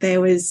that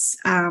there was,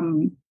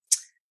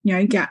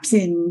 gaps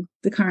in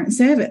the current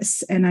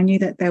service, and I knew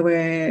that there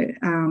were,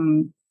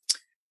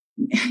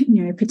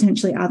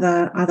 potentially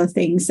other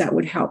things that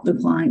would help the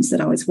clients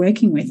that I was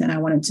working with, and I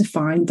wanted to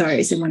find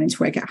those and wanted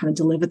to work out how to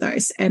deliver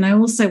those. And I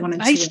also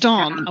wanted I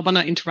want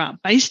to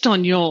interrupt, based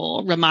on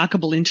your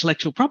remarkable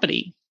intellectual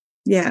property.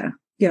 Yeah.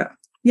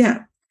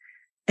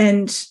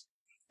 And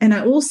I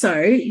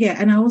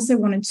also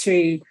wanted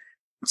to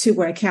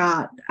work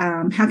out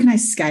how can I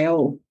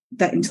scale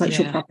that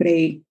intellectual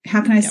property?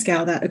 How can I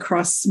scale that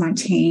across my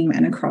team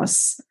and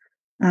across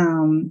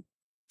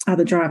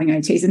other driving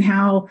OTs, and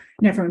how,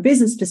 from a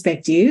business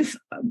perspective,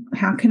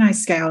 how can I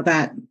scale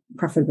that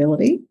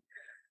profitability?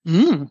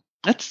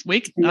 That's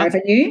weak.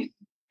 Revenue.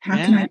 How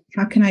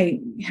can I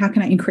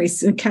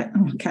increase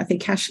Kathy,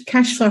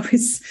 cash flow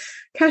is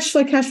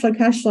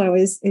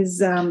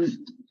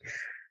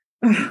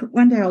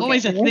one day I'll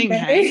always a thing,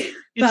 hey?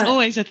 It's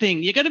always a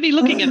thing. You've got to be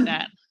looking at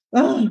that.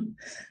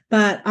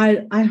 But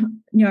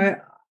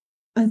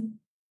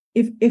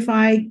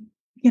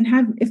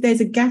if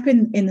there's a gap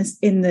in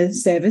the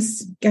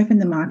service, gap in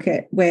the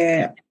market,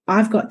 where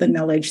I've got the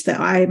knowledge that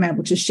I am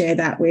able to share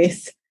that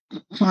with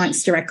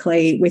clients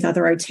directly, with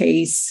other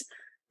OTs,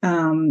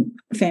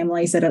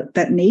 families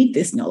that need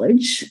this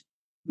knowledge,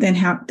 then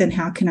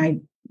how can I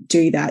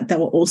do that? That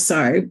will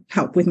also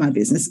help with my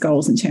business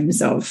goals in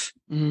terms of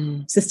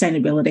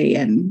sustainability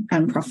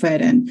and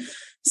profit. And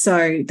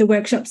so the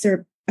workshops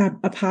are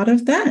a part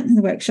of that. And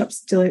the workshops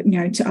to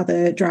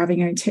other driving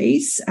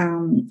OTs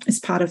as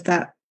part of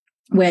that,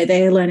 where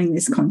they're learning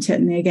this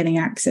content and they're getting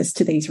access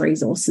to these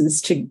resources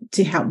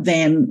to help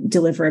them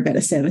deliver a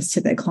better service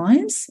to their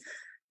clients.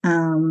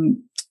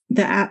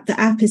 The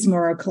app is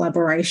more a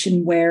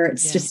collaboration where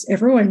it's just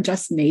everyone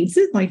just needs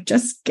it, like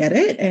just get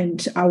it,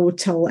 and I will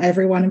tell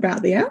everyone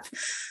about the app.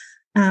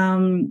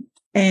 And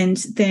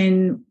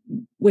then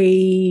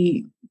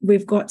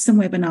we've got some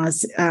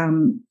webinars,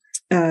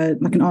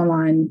 like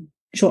an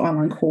short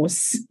online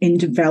course in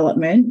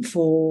development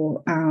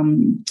for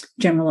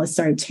generalist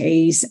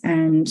OTs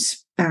and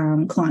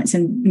clients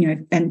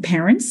and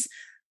parents,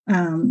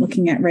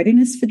 looking at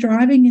readiness for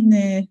driving in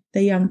their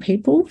young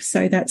people.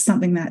 So that's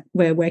something that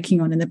we're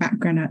working on in the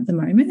background at the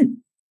moment.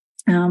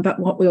 But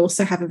what we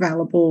also have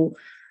available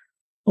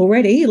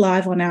already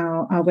live on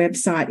our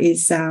website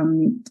is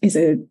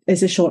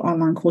a short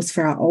online course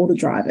for our older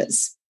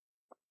drivers.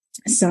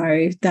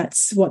 So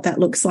that's what that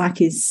looks like,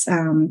 is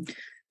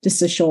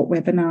just a short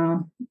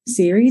webinar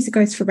series. It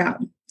goes for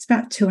about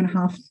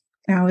 2.5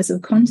 hours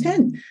of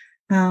content,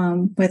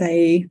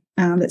 where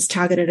that's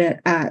targeted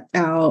at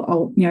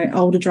our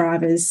older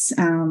drivers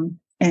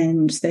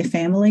and their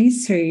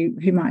families who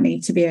might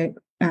need to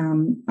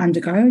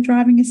undergo a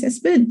driving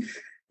assessment.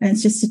 And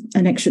it's just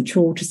an extra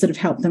tool to sort of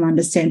help them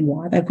understand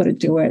why they've got to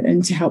do it,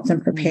 and to help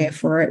them prepare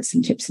for it,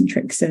 some tips and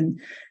tricks, and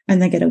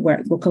they get a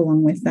workbook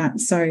along with that.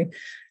 So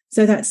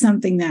that's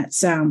something that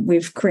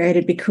we've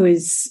created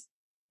because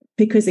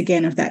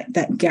again of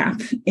that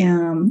gap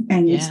and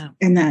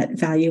that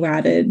value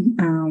added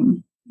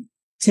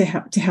to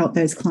help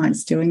those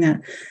clients doing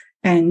that.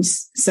 And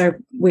so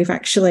we've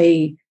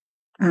actually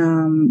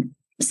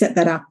set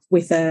that up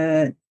with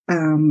a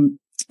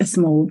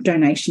small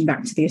donation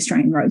back to the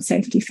Australian Road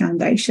Safety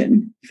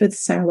Foundation for the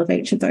sale of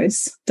each of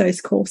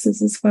those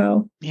courses as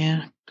well.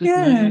 Yeah,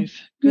 good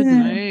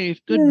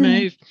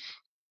move.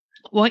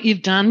 What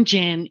you've done,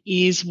 Jen,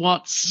 is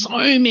what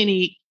so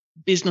many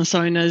business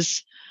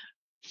owners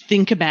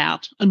think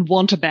about and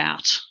want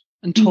about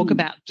and talk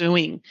about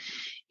doing,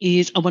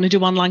 is I want to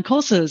do online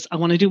courses. I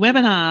want to do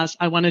webinars.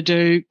 I want to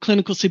do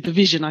clinical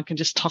supervision. I can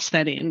just toss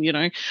that in,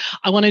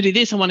 I want to do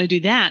this. I want to do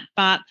that.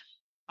 But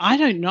I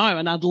don't know,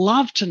 and I'd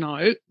love to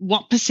know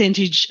what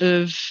percentage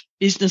of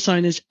business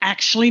owners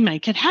actually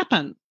make it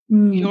happen.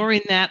 You're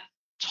in that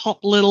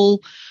top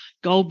little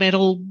gold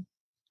medal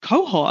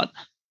cohort.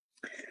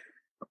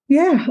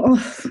 Yeah.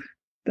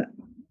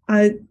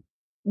 I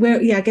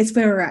guess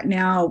where we're at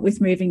now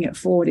with moving it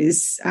forward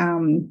is,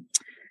 one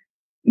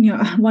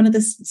of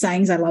the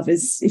sayings I love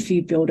is, if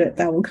you build it,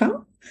 they will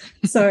come.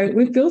 So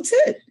we've built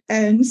it,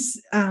 and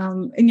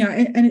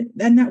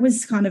that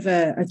was kind of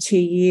a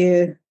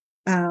 2-year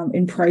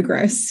in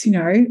progress,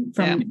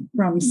 from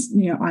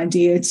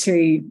idea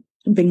to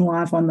being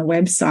live on the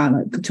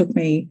website. It took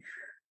me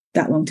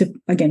that long to,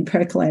 again,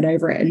 percolate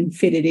over it and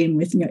fit it in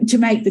with, to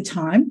make the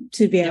time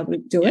to be able to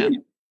do it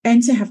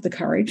and to have the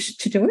courage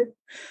to do it.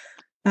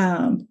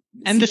 And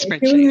the spreadsheets.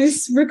 Doing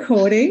those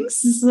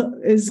recordings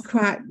is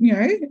quite,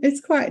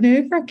 it's quite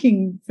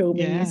nerve-wracking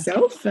filming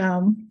yourself.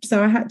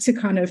 So I had to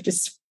kind of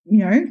just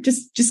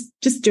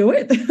do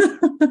it.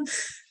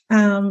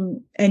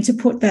 And to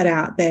put that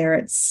out there,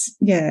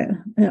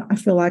 I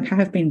feel like I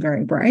have been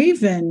very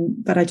brave,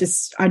 but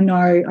I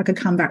know I could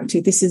come back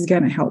to, this is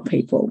going to help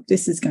people.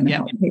 This is going to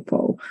help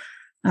people.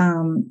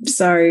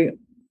 So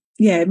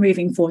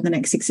moving forward the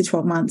next 6 to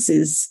 12 months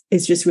is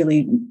just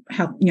really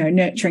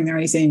nurturing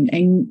those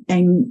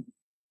and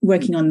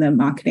working on the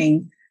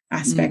marketing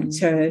aspect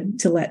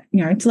to let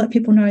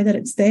people know that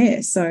it's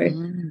there. So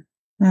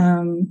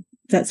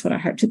that's what I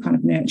hope to kind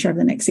of nurture over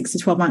the next 6 to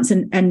 12 months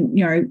and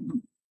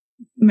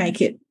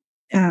make it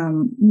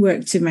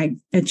work to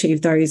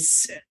achieve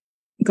those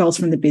goals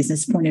from the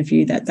business point of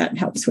view that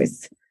helps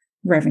with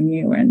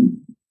revenue and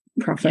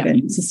profit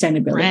and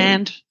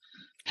sustainability.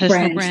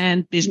 Personal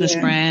brand, business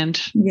brand,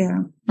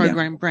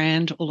 program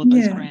brand, all of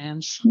those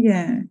brands.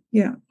 Yeah.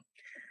 You're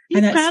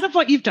proud of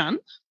what you've done?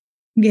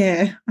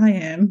 Yeah, I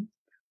am.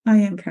 I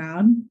am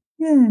proud.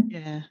 Yeah.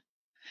 Yeah.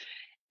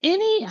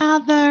 Any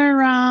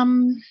other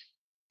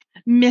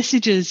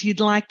messages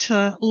you'd like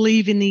to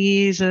leave in the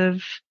ears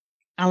of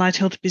allied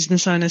health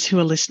business owners who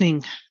are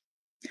listening?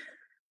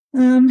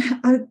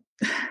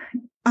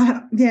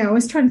 I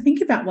was trying to think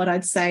about what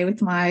I'd say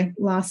with my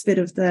last bit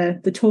of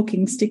the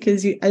talking stick,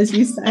 as you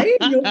say,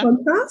 in your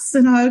podcast,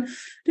 and I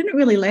didn't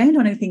really land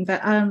on anything.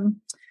 But I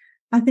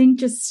think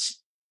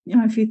just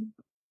if you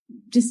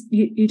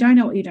don't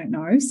know what you don't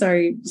know, so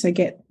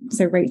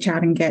reach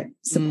out and get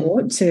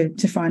support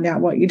to find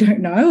out what you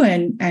don't know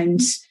and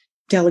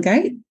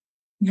delegate.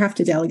 You have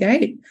to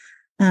delegate.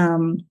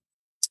 Some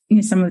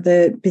of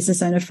the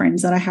business owner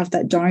friends that I have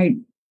that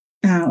don't.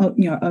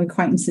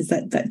 Acquaintances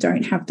that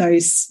don't have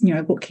those,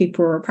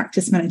 bookkeeper or a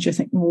practice manager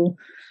think, well,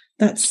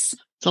 it's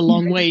a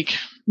long week.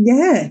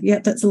 Yeah,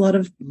 that's a lot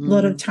of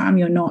time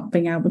you're not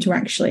being able to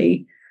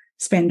actually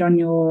spend on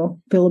your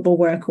billable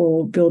work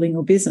or building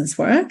your business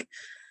work.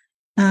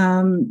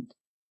 Knowing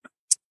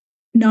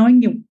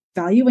your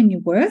value and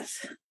your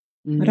worth.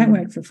 I don't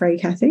work for free,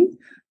 Kathy.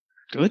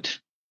 Good.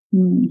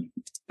 And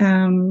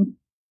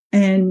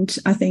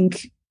I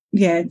think,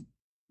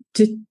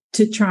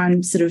 to try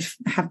and sort of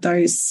have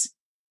those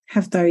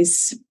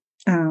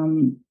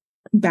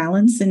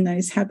balance in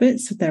those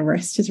habits. Their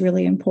rest is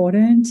really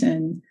important,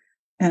 and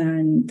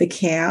the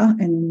care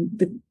and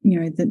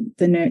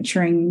the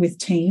nurturing with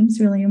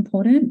teams really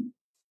important.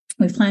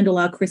 We've planned all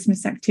our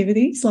Christmas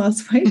activities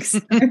last week,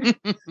 so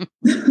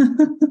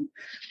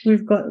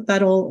we've got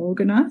that all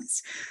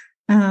organised.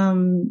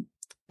 And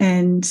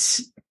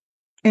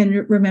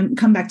remember,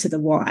 come back to the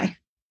why.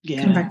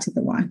 Yeah, come back to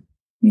the why.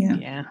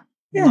 Yeah.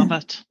 Yeah.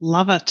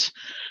 Love it.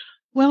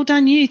 Well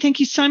done you. Thank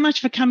you so much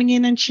for coming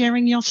in and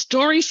sharing your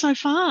story so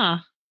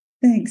far.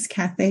 Thanks,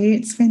 Kathy.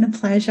 It's been a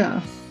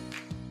pleasure.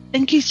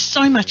 Thank you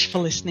so much for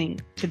listening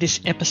to this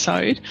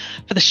episode.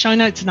 For the show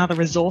notes and other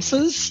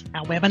resources,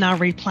 our webinar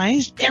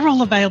replays, they're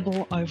all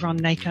available over on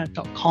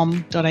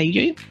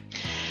nacre.com.au.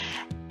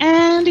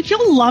 And if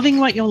you're loving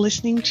what you're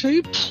listening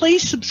to,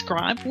 please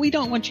subscribe. We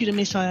don't want you to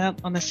miss out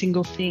on a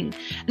single thing.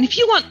 And if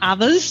you want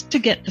others to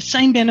get the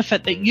same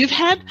benefit that you've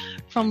had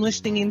from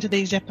listening into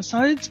these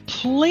episodes,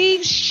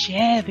 please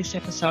share this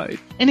episode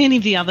and any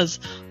of the others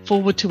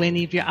forward to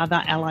any of your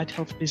other allied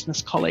health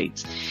business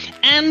colleagues.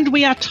 And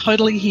we are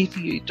totally here for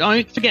you.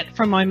 Don't forget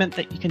for a moment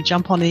that you can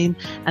jump on in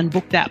and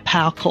book that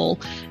power call,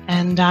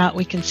 and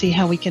we can see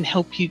how we can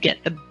help you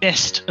get the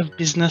best of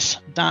business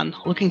done.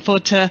 Looking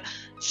forward to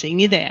seeing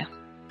you there.